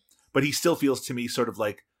him, but he still feels to me sort of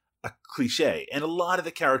like a cliche, and a lot of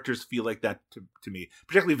the characters feel like that to me,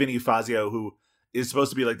 particularly Vinny Fazio, who is supposed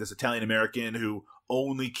to be like this Italian American who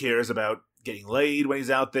only cares about getting laid when he's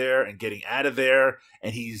out there and getting out of there.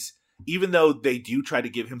 And even though they do try to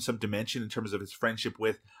give him some dimension in terms of his friendship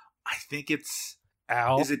with, I think it's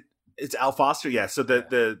Al. It's Al Foster? Yeah. So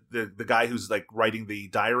the guy who's like writing the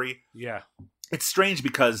diary. Yeah. It's strange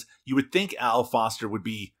because you would think Al Foster would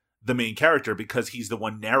be the main character because he's the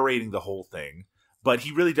one narrating the whole thing. But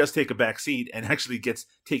he really does take a back seat and actually gets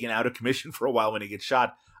taken out of commission for a while when he gets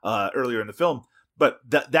shot earlier in the film. But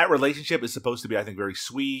that relationship is supposed to be, I think, very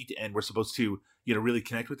sweet, and we're supposed to, you know, really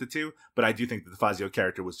connect with the two. But I do think that the Fazio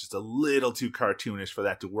character was just a little too cartoonish for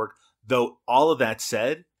that to work. Though all of that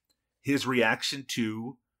said, his reaction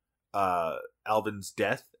to Alvin's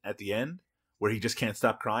death at the end, where he just can't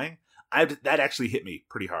stop crying, that actually hit me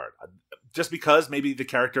pretty hard. Just because maybe the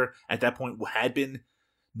character at that point had been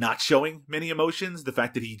not showing many emotions, the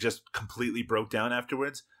fact that he just completely broke down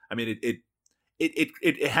afterwards. I mean,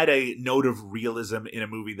 it had a note of realism in a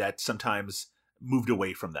movie that sometimes moved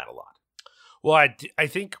away from that a lot. Well, I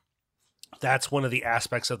think that's one of the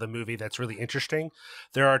aspects of the movie that's really interesting.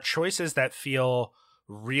 There are choices that feel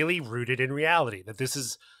really rooted in reality, that this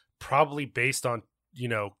is probably based on, you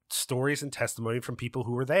know, stories and testimony from people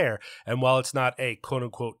who were there. And while it's not a quote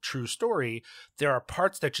unquote true story, there are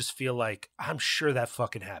parts that just feel like, I'm sure that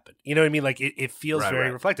fucking happened. You know what I mean? Like it feels very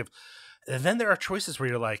reflective. And then there are choices where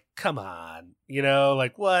you're like, come on, you know,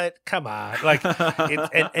 like what? Come on. Like,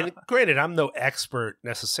 and granted, I'm no expert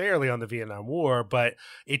necessarily on the Vietnam War, but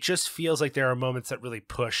it just feels like there are moments that really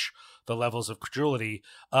push the levels of credulity.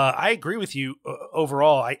 I agree with you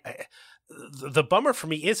overall. The bummer for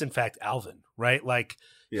me is, in fact, Alvin, right? Like,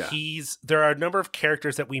 there are a number of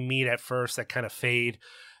characters that we meet at first that kind of fade.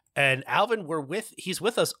 And Alvin, he's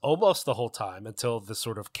with us almost the whole time until the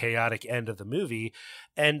sort of chaotic end of the movie.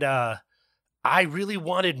 And I really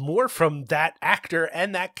wanted more from that actor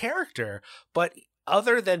and that character. But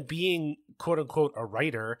other than being, quote unquote, a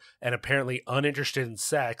writer and apparently uninterested in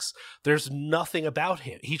sex, there's nothing about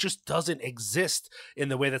him. He just doesn't exist in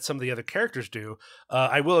the way that some of the other characters do.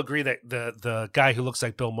 I will agree that the guy who looks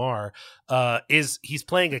like Bill Maher he's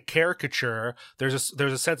playing a caricature. There's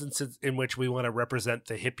a sentence in which we want to represent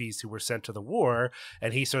the hippies who were sent to the war,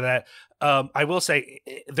 and he sort of that. I will say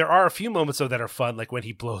there are a few moments though that are fun, like when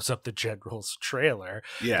he blows up the general's trailer.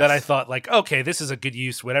 Yes. That I thought like, okay, this is a good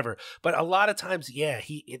use, whatever. But a lot of times,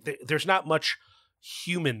 there's not much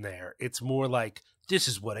human there. It's more like, this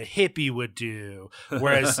is what a hippie would do.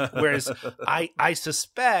 Whereas I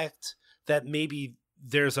suspect that maybe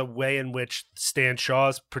there's a way in which Stan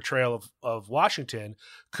Shaw's portrayal of Washington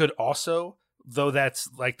could also, though that's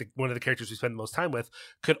like one of the characters we spend the most time with,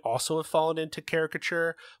 could also have fallen into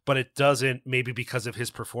caricature, but it doesn't, maybe because of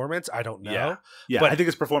his performance. I don't know. Yeah, but I think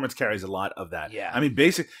his performance carries a lot of that. Yeah. I mean,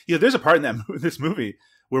 there's a part in this movie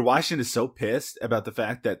where Washington is so pissed about the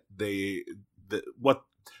fact that they're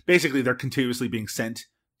continuously being sent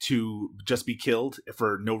to just be killed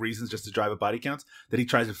for no reasons, just to drive up body counts, that he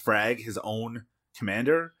tries to frag his own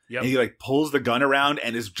commander. Yep. And he like pulls the gun around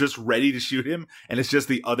and is just ready to shoot him, and it's just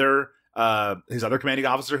the other his other commanding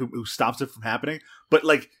officer who stops it from happening. But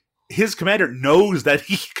like, his commander knows that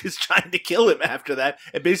he is trying to kill him after that,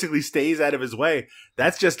 and basically stays out of his way.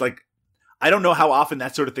 That's just like, I don't know how often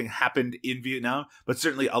that sort of thing happened in Vietnam, but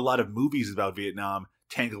certainly a lot of movies about Vietnam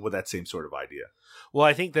tangle with that same sort of idea. Well,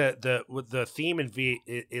 I think that the theme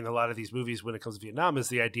in a lot of these movies when it comes to Vietnam is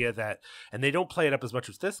the idea that, and they don't play it up as much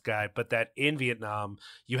as this guy, but that in Vietnam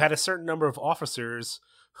you had a certain number of officers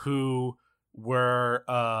who were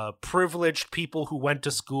privileged people who went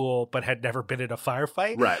to school but had never been in a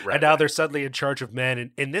firefight. Right. And now they're suddenly in charge of men.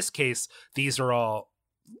 And in this case, these are all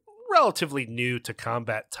relatively new to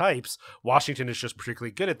combat types. Washington is just particularly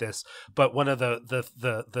good at this. But one of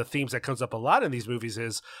the themes that comes up a lot in these movies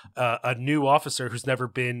is a new officer who's never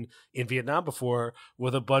been in Vietnam before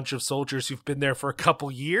with a bunch of soldiers who've been there for a couple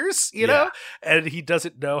years, you know, and he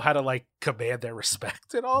doesn't know how to like command their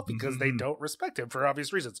respect at all because they don't respect him for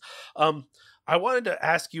obvious reasons. I wanted to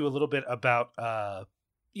ask you a little bit about,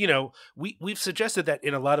 we've suggested that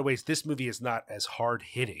in a lot of ways, this movie is not as hard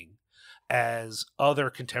hitting as other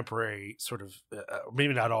contemporary sort of,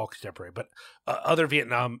 maybe not all contemporary, but other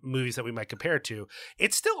Vietnam movies that we might compare it to.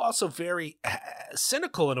 It's still also very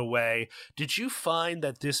cynical in a way. Did you find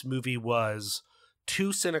that this movie was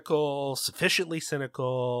too cynical, sufficiently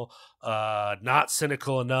cynical, not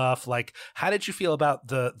cynical enough? Like, how did you feel about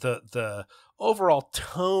the overall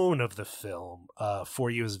tone of the film for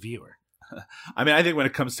you as a viewer? I mean, I think when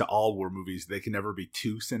it comes to all war movies, they can never be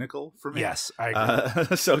too cynical for me. Yes, I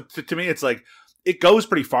agree. So to me, it's like, it goes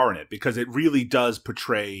pretty far in it because it really does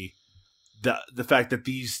portray the fact that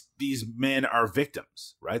these men are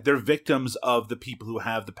victims, right? They're victims of the people who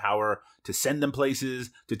have the power to send them places,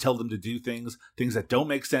 to tell them to do things that don't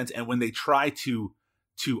make sense. And when they try to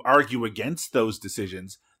argue against those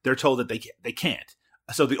decisions, they're told that they can't.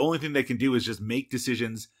 So the only thing they can do is just make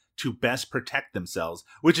decisions to best protect themselves,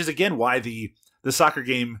 which is again why the soccer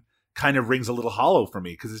game kind of rings a little hollow for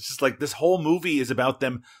me, because it's just like this whole movie is about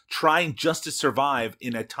them trying just to survive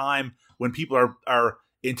in a time when people are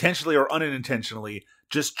intentionally or unintentionally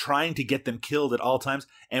just trying to get them killed at all times.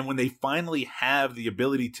 And when they finally have the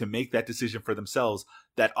ability to make that decision for themselves,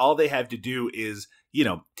 that all they have to do is,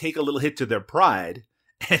 take a little hit to their pride,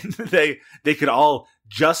 and they could all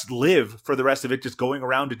just live for the rest of it, just going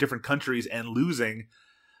around to different countries and losing.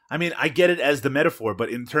 I mean, I get it as the metaphor, but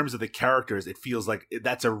in terms of the characters, it feels like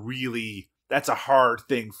that's a hard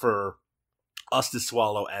thing for us to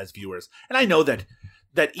swallow as viewers. And I know that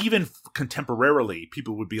even contemporarily,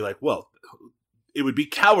 people would be like, well, it would be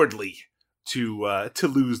cowardly to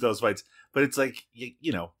lose those fights. But it's like,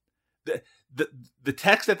 the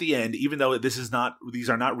text at the end, even though these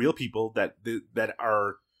are not real people that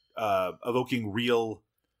are evoking real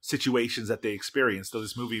situations that they experience, though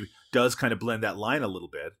this movie does kind of blend that line a little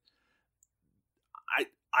bit.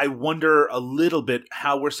 I wonder a little bit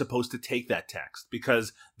how we're supposed to take that text,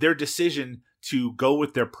 because their decision to go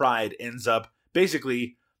with their pride ends up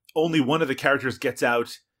basically only one of the characters gets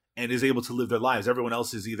out and is able to live their lives. Everyone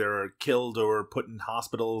else is either killed or put in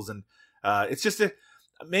hospitals, and it's just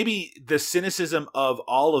maybe the cynicism of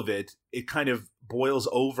all of it kind of boils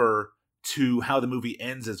over to how the movie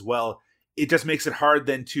ends as well. It just makes it hard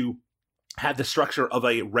then to have the structure of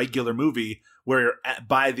a regular movie where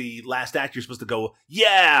by the last act you're supposed to go,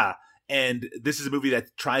 yeah! And this is a movie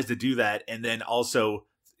that tries to do that, and then also,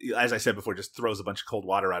 as I said before, just throws a bunch of cold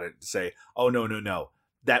water at it to say, oh, no.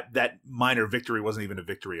 That minor victory wasn't even a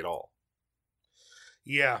victory at all.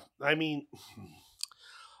 Yeah, I mean,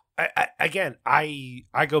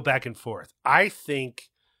 I go back and forth. I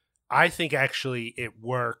think actually it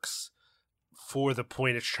works for the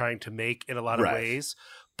point it's trying to make in a lot of ways.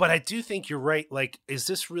 But I do think you're right. Like, is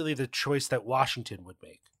this really the choice that Washington would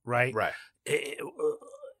make? Right. Right.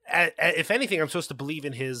 If anything, I'm supposed to believe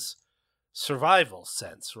in his survival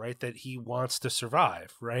sense, right? That he wants to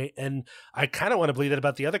survive. Right. And I kind of want to believe that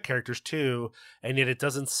about the other characters too. And yet it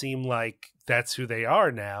doesn't seem like that's who they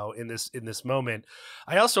are now in this moment.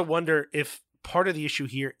 I also wonder if part of the issue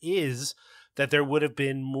here is that there would have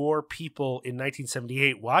been more people in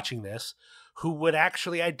 1978 watching this who would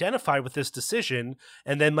actually identify with this decision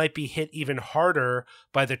and then might be hit even harder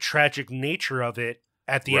by the tragic nature of it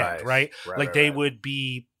at the end, right? Like they would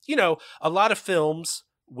be, a lot of films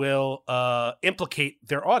will implicate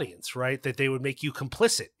their audience, right? That they would make you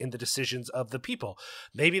complicit in the decisions of the people.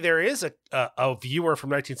 Maybe there is a viewer from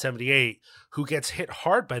 1978 who gets hit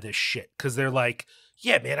hard by this shit because they're like,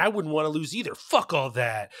 yeah, man, I wouldn't want to lose either. Fuck all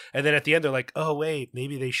that. And then at the end, they're like, oh, wait,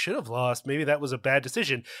 maybe they should have lost. Maybe that was a bad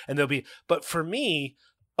decision. And but for me,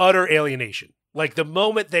 utter alienation. Like the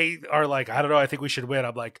moment they are like, I don't know, I think we should win.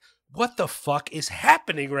 I'm like, what the fuck is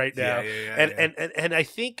happening right now? And I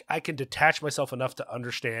think I can detach myself enough to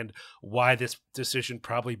understand why this decision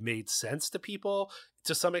probably made sense to people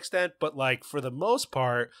to some extent. But like for the most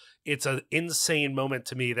part, it's an insane moment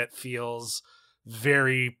to me that feels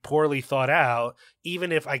very poorly thought out,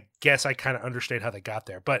 even if I guess I kind of understand how they got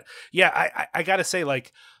there. But yeah, I gotta say,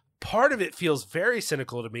 like, part of it feels very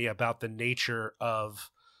cynical to me about the nature of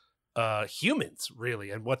humans, really,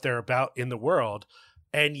 and what they're about in the world.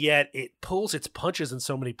 And yet it pulls its punches in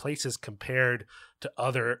so many places compared to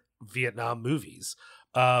other Vietnam movies.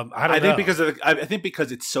 I think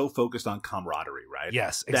because it's so focused on camaraderie, right?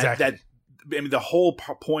 Yes, exactly. The whole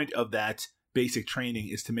point of that basic training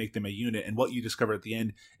is to make them a unit, and what you discover at the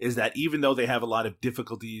end is that even though they have a lot of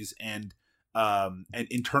difficulties and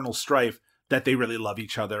internal strife, that they really love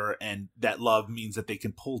each other, and that love means that they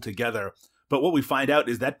can pull together. But what we find out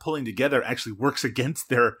is that pulling together actually works against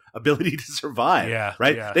their ability to survive. Yeah,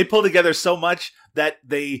 right. Yeah. They pull together so much that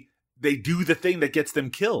they do the thing that gets them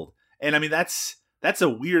killed, and I mean that's a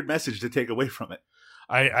weird message to take away from it.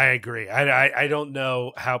 I agree. I don't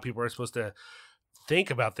know how people are supposed to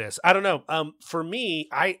think about this. I don't know. For me,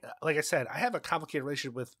 like I said, I have a complicated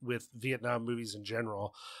relationship with Vietnam movies in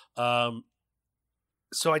general.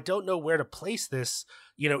 So I don't know where to place this.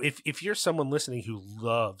 If you're someone listening who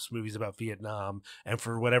loves movies about Vietnam and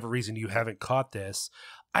for whatever reason you haven't caught this,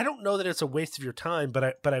 I don't know that it's a waste of your time,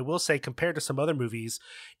 but I will say compared to some other movies,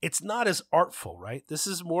 it's not as artful, right? This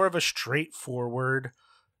is more of a straightforward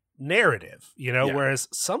narrative, whereas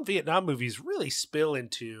some Vietnam movies really spill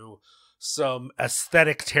into some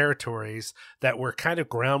aesthetic territories that were kind of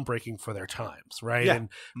groundbreaking for their times, right? Yeah. And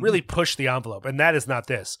really push the envelope. And that is not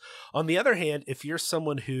this. On the other hand, if you're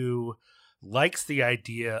someone who likes the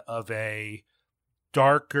idea of a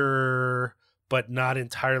darker but not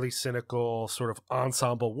entirely cynical sort of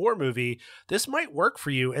ensemble war movie, this might work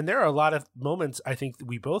for you. And there are a lot of moments I think that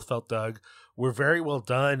we both felt, Doug, were very well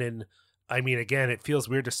done. And I mean, again, it feels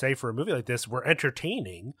weird to say for a movie like this, we're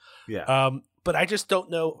entertaining. Yeah. But I just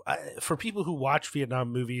don't know. For people who watch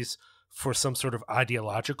Vietnam movies for some sort of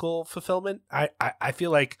ideological fulfillment, I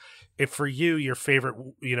feel like if for you, your favorite,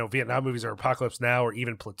 Vietnam movies are Apocalypse Now or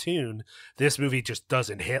even Platoon, this movie just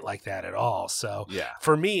doesn't hit like that at all. So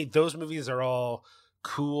for me, those movies are all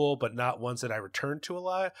cool, but not ones that I return to a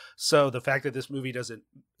lot. So the fact that this movie doesn't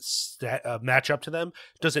match up to them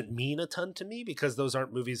doesn't mean a ton to me, because those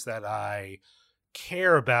aren't movies that I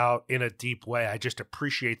care about in a deep way. I just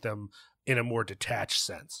appreciate them in a more detached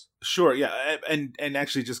sense. Sure, yeah. And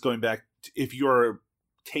actually just going back, if your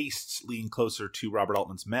tastes lean closer to Robert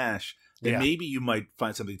Altman's MASH, then maybe you might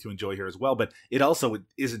find something to enjoy here as well. But it also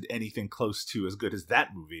isn't anything close to as good as that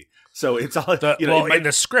movie. So it's all, in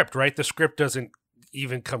the script, right? The script doesn't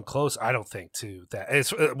even come close, I don't think, to that.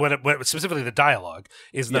 It's what specifically the dialogue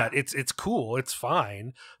is not. It's cool, it's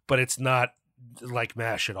fine, but it's not like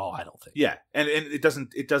MASH at all, I don't think. Yeah, and it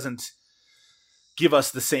doesn't give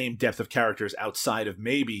us the same depth of characters outside of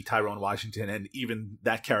maybe Tyrone Washington, and even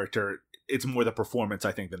that character, it's more the performance,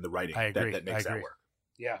 I think, than the writing that makes that work.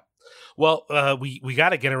 Yeah. Well, we got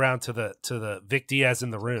to get around to the Vic Diaz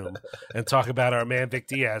in the room and talk about our man Vic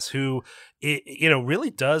Diaz, who really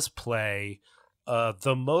does play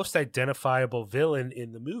the most identifiable villain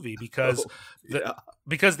in the movie, because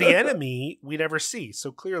the enemy we never see.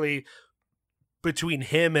 So clearly, between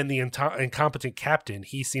him and the incompetent captain,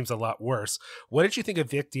 he seems a lot worse. What did you think of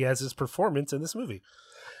Vic Diaz's performance in this movie?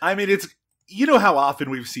 I mean, it's, how often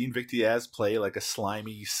we've seen Vic Diaz play like a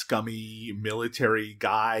slimy, scummy military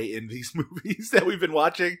guy in these movies that we've been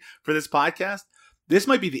watching for this podcast. This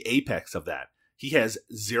might be the apex of that. He has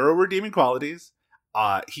zero redeeming qualities.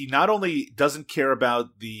 He not only doesn't care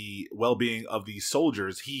about the well-being of these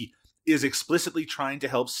soldiers, he is explicitly trying to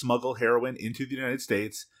help smuggle heroin into the United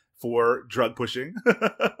States for drug pushing.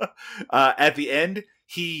 At the end,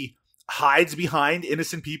 he hides behind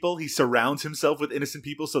innocent people. He surrounds himself with innocent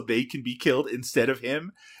people so they can be killed instead of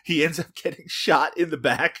him. He ends up getting shot in the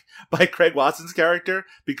back by Craig Watson's character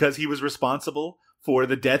because he was responsible for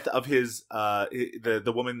the death of his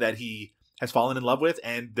the woman that he has fallen in love with,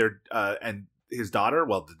 and their and his daughter.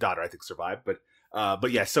 Well, the daughter I think survived,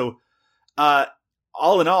 but yeah. So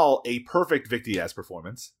all in all, a perfect Vic Diaz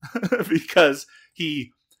performance because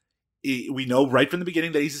we know right from the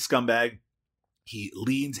beginning that he's a scumbag. He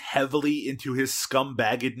leans heavily into his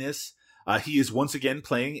scumbaggedness. He is once again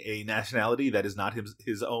playing a nationality that is not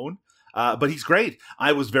his own. But he's great.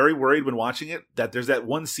 I was very worried when watching it that there's that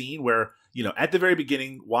one scene where, at the very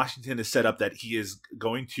beginning, Washington is set up that he is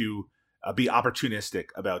going to be opportunistic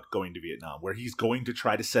about going to Vietnam, where he's going to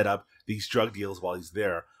try to set up these drug deals while he's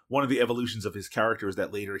there. One of the evolutions of his character is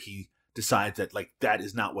that later he decides that that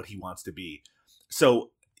is not what he wants to be.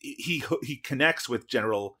 So he connects with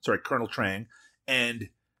Colonel Trang and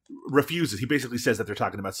refuses. He basically says that they're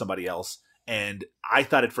talking about somebody else. And I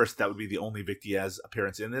thought at first that would be the only Vic Diaz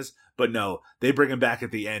appearance in this, but no, they bring him back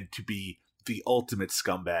at the end to be the ultimate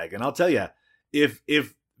scumbag. And I'll tell you, if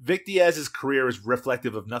Vic Diaz's career is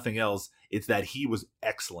reflective of nothing else, it's that he was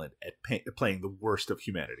excellent at playing the worst of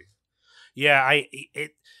humanity. Yeah,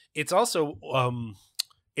 it's also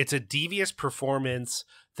it's a devious performance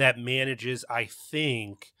that manages, I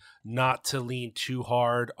think, not to lean too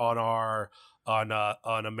hard on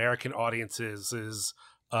on American audiences'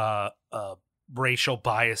 racial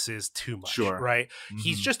biases too much. Sure. Right? Mm-hmm.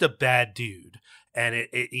 He's just a bad dude. And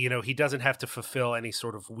he doesn't have to fulfill any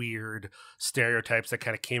sort of weird stereotypes that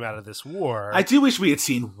kind of came out of this war. I do wish we had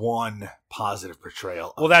seen one positive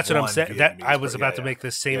portrayal. Well, that's what I'm saying. That I was about to make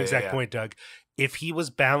the same exact point, Doug. If he was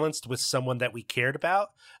balanced with someone that we cared about,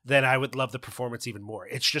 then I would love the performance even more.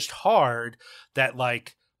 It's just hard that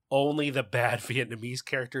only the bad Vietnamese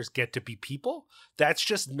characters get to be people. That's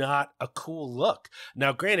just not a cool look.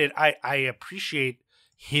 Now, granted, I appreciate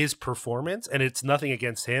his performance, and it's nothing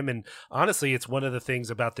against him. And honestly, it's one of the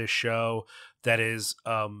things about this show that is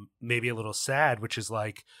maybe a little sad, which is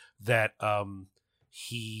that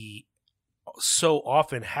he so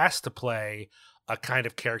often has to play a kind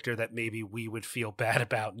of character that maybe we would feel bad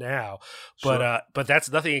about now. Sure. But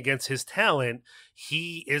that's nothing against his talent.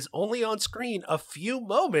 He is only on screen a few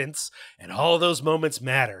moments, and all those moments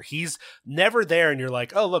matter. He's never there, and you're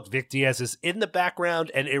like, oh, look, Vic Diaz is in the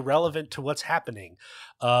background and irrelevant to what's happening.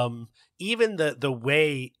 Even the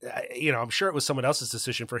way, I'm sure it was someone else's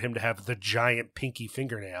decision for him to have the giant pinky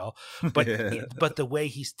fingernail, but but the way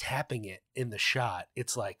he's tapping it in the shot,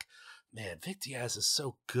 it's like, man, Vic Diaz is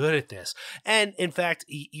so good at this. And in fact,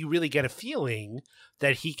 you really get a feeling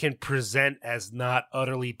that he can present as not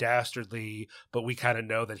utterly dastardly, but we kind of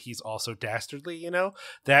know that he's also dastardly,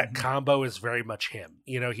 That combo is very much him.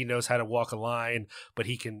 He knows how to walk a line, but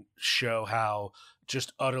he can show how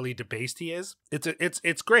just utterly debased he is.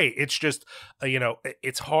 It's great. It's just,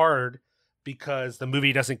 it's hard because the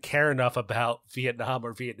movie doesn't care enough about Vietnam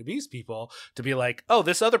or Vietnamese people to be like, oh,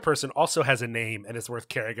 this other person also has a name and is worth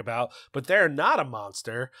caring about, but they're not a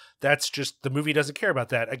monster. That's just, the movie doesn't care about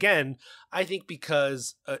that. Again, I think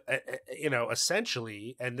because,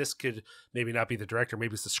 essentially, and this could maybe not be the director,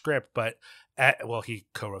 maybe it's the script, but he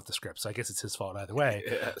co-wrote the script, so I guess it's his fault either way.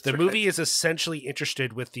 Yeah, the movie is essentially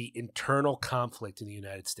interested with the internal conflict in the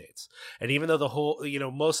United States. And even though the whole,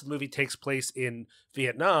 most of the movie takes place in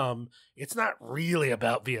Vietnam, it's not really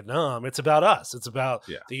about Vietnam. It's about us. It's about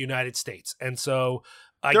the United States. And so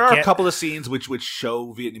there are a couple of scenes which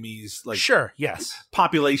show Vietnamese sure, yes,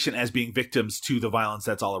 population as being victims to the violence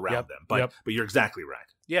that's all around them. But you're exactly right.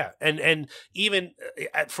 Yeah, and even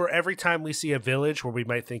for every time we see a village where we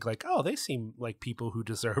might think oh, they seem like people who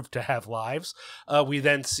deserve to have lives, we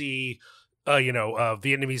then see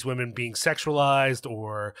Vietnamese women being sexualized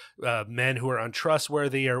or men who are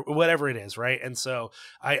untrustworthy or whatever it is, right? And so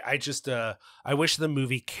I just I wish the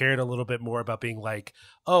movie cared a little bit more about being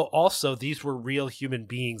oh, also these were real human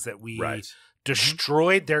beings that we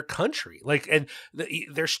destroyed their country, and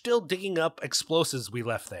they're still digging up explosives we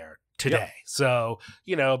left there today. Yep. So,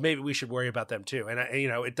 maybe we should worry about them too. And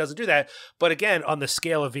it doesn't do that. But again, on the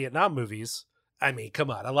scale of Vietnam movies, I mean, come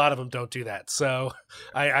on, a lot of them don't do that. So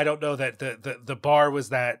I don't know that the bar is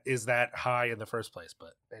that high in the first place.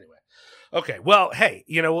 But anyway. Okay. Well, hey,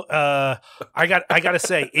 I gotta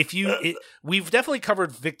say, we've definitely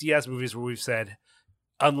covered Vic Diaz movies where we've said,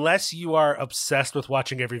 unless you are obsessed with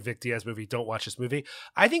watching every Vic Diaz movie, don't watch this movie.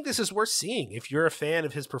 I think this is worth seeing. If you're a fan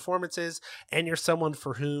of his performances and you're someone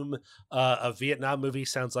for whom a Vietnam movie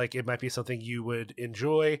sounds like it might be something you would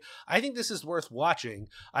enjoy, I think this is worth watching.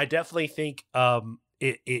 I definitely think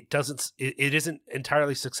it isn't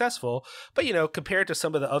entirely successful, but compared to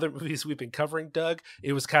some of the other movies we've been covering, Doug,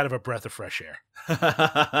 it was kind of a breath of fresh air.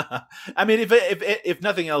 I mean, if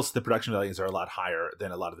nothing else, the production values are a lot higher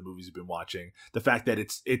than a lot of the movies we've been watching. The fact that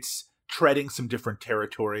it's treading some different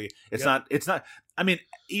territory. It's not. I mean,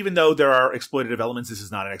 even though there are exploitative elements, this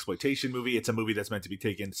is not an exploitation movie. It's a movie that's meant to be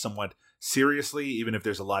taken somewhat seriously, even if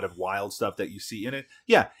there's a lot of wild stuff that you see in it.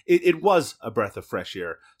 Yeah, it was a breath of fresh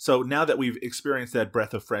air. So now that we've experienced that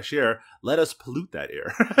breath of fresh air, let us pollute that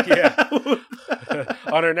air. Yeah.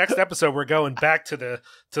 On our next episode, we're going back to the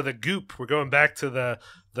goop. We're going back to the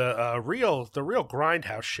real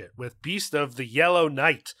grindhouse shit with Beast of the Yellow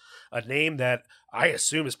Night, a name that I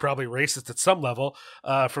assume is probably racist at some level,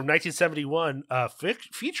 from 1971,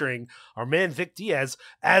 featuring our man Vic Diaz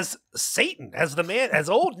as Satan, as the man, as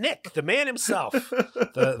old Nick, the man himself,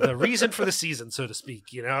 the reason for the season, so to speak.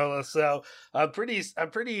 So I'm pretty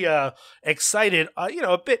excited.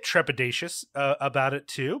 A bit trepidatious about it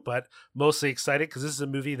too, but mostly excited because this is a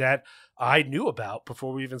movie that I knew about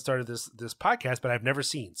before we even started this podcast, but I've never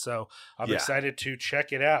seen. So I'm excited to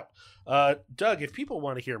check it out. Doug, if people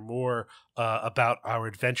want to hear more about our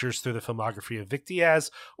adventures through the filmography of Vic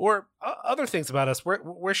Diaz or other things about us,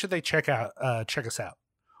 where should they check us out?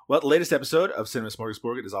 Well, the latest episode of Cinema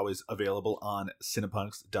Smorgasbord is always available on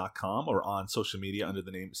Cinepunks.com or on social media under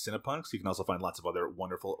the name Cinepunks. You can also find lots of other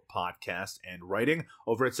wonderful podcasts and writing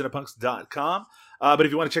over at Cinepunks.com. But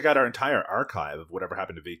if you want to check out our entire archive of whatever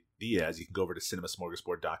happened to Vic Diaz, you can go over to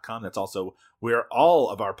CinemaSmorgasbord.com. That's also where all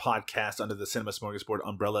of our podcasts under the Cinema Smorgasbord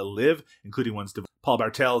umbrella live, including ones to Paul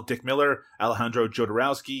Bartel, Dick Miller, Alejandro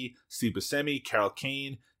Jodorowsky, Steve Buscemi, Carol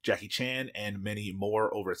Kane, Jackie Chan, and many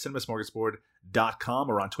more over at CinemaSmorgasbord.com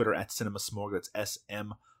or on Twitter at CinemaSmorg. That's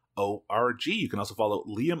SMORG. You can also follow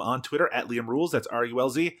Liam on Twitter at Liam Rules. That's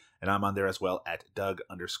RULZ. And I'm on there as well at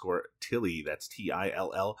Doug_Tilley. That's TILLEY.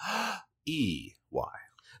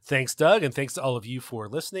 Thanks, Doug, and thanks to all of you for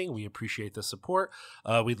listening. We appreciate the support.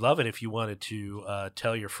 We'd love it if you wanted to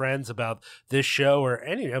tell your friends about this show or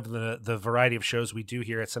any of the variety of shows we do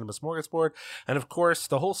here at Cinema Smorgasbord. And, of course,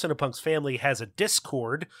 the whole Cinepunks family has a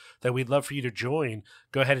Discord that we'd love for you to join.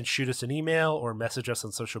 Go ahead and shoot us an email or message us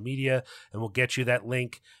on social media, and we'll get you that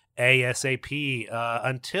link ASAP.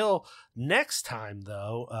 Until next time,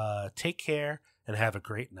 though, take care and have a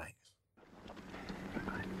great night.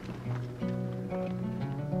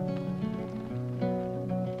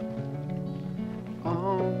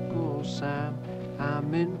 Uncle Sam,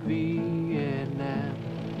 I'm in Vietnam.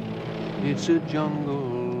 It's a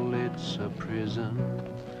jungle, it's a prison,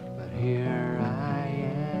 but here I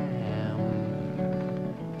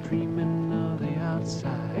am, dreaming of the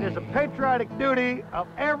outside. It is a patriotic duty of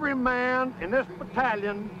every man in this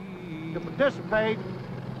battalion to participate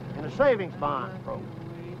in a savings bond program.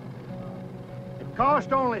 It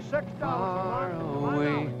cost only $6 Far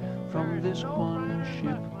away from this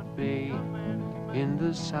one-ship bay in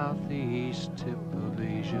the southeast tip of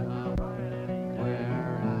Asia,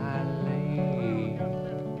 where I lay,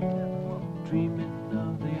 dreaming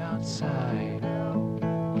of the outside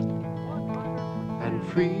and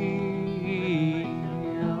freedom,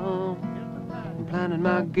 planning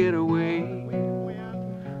my getaway.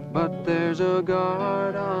 But there's a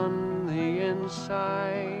guard on the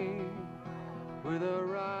inside with a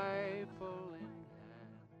rifle.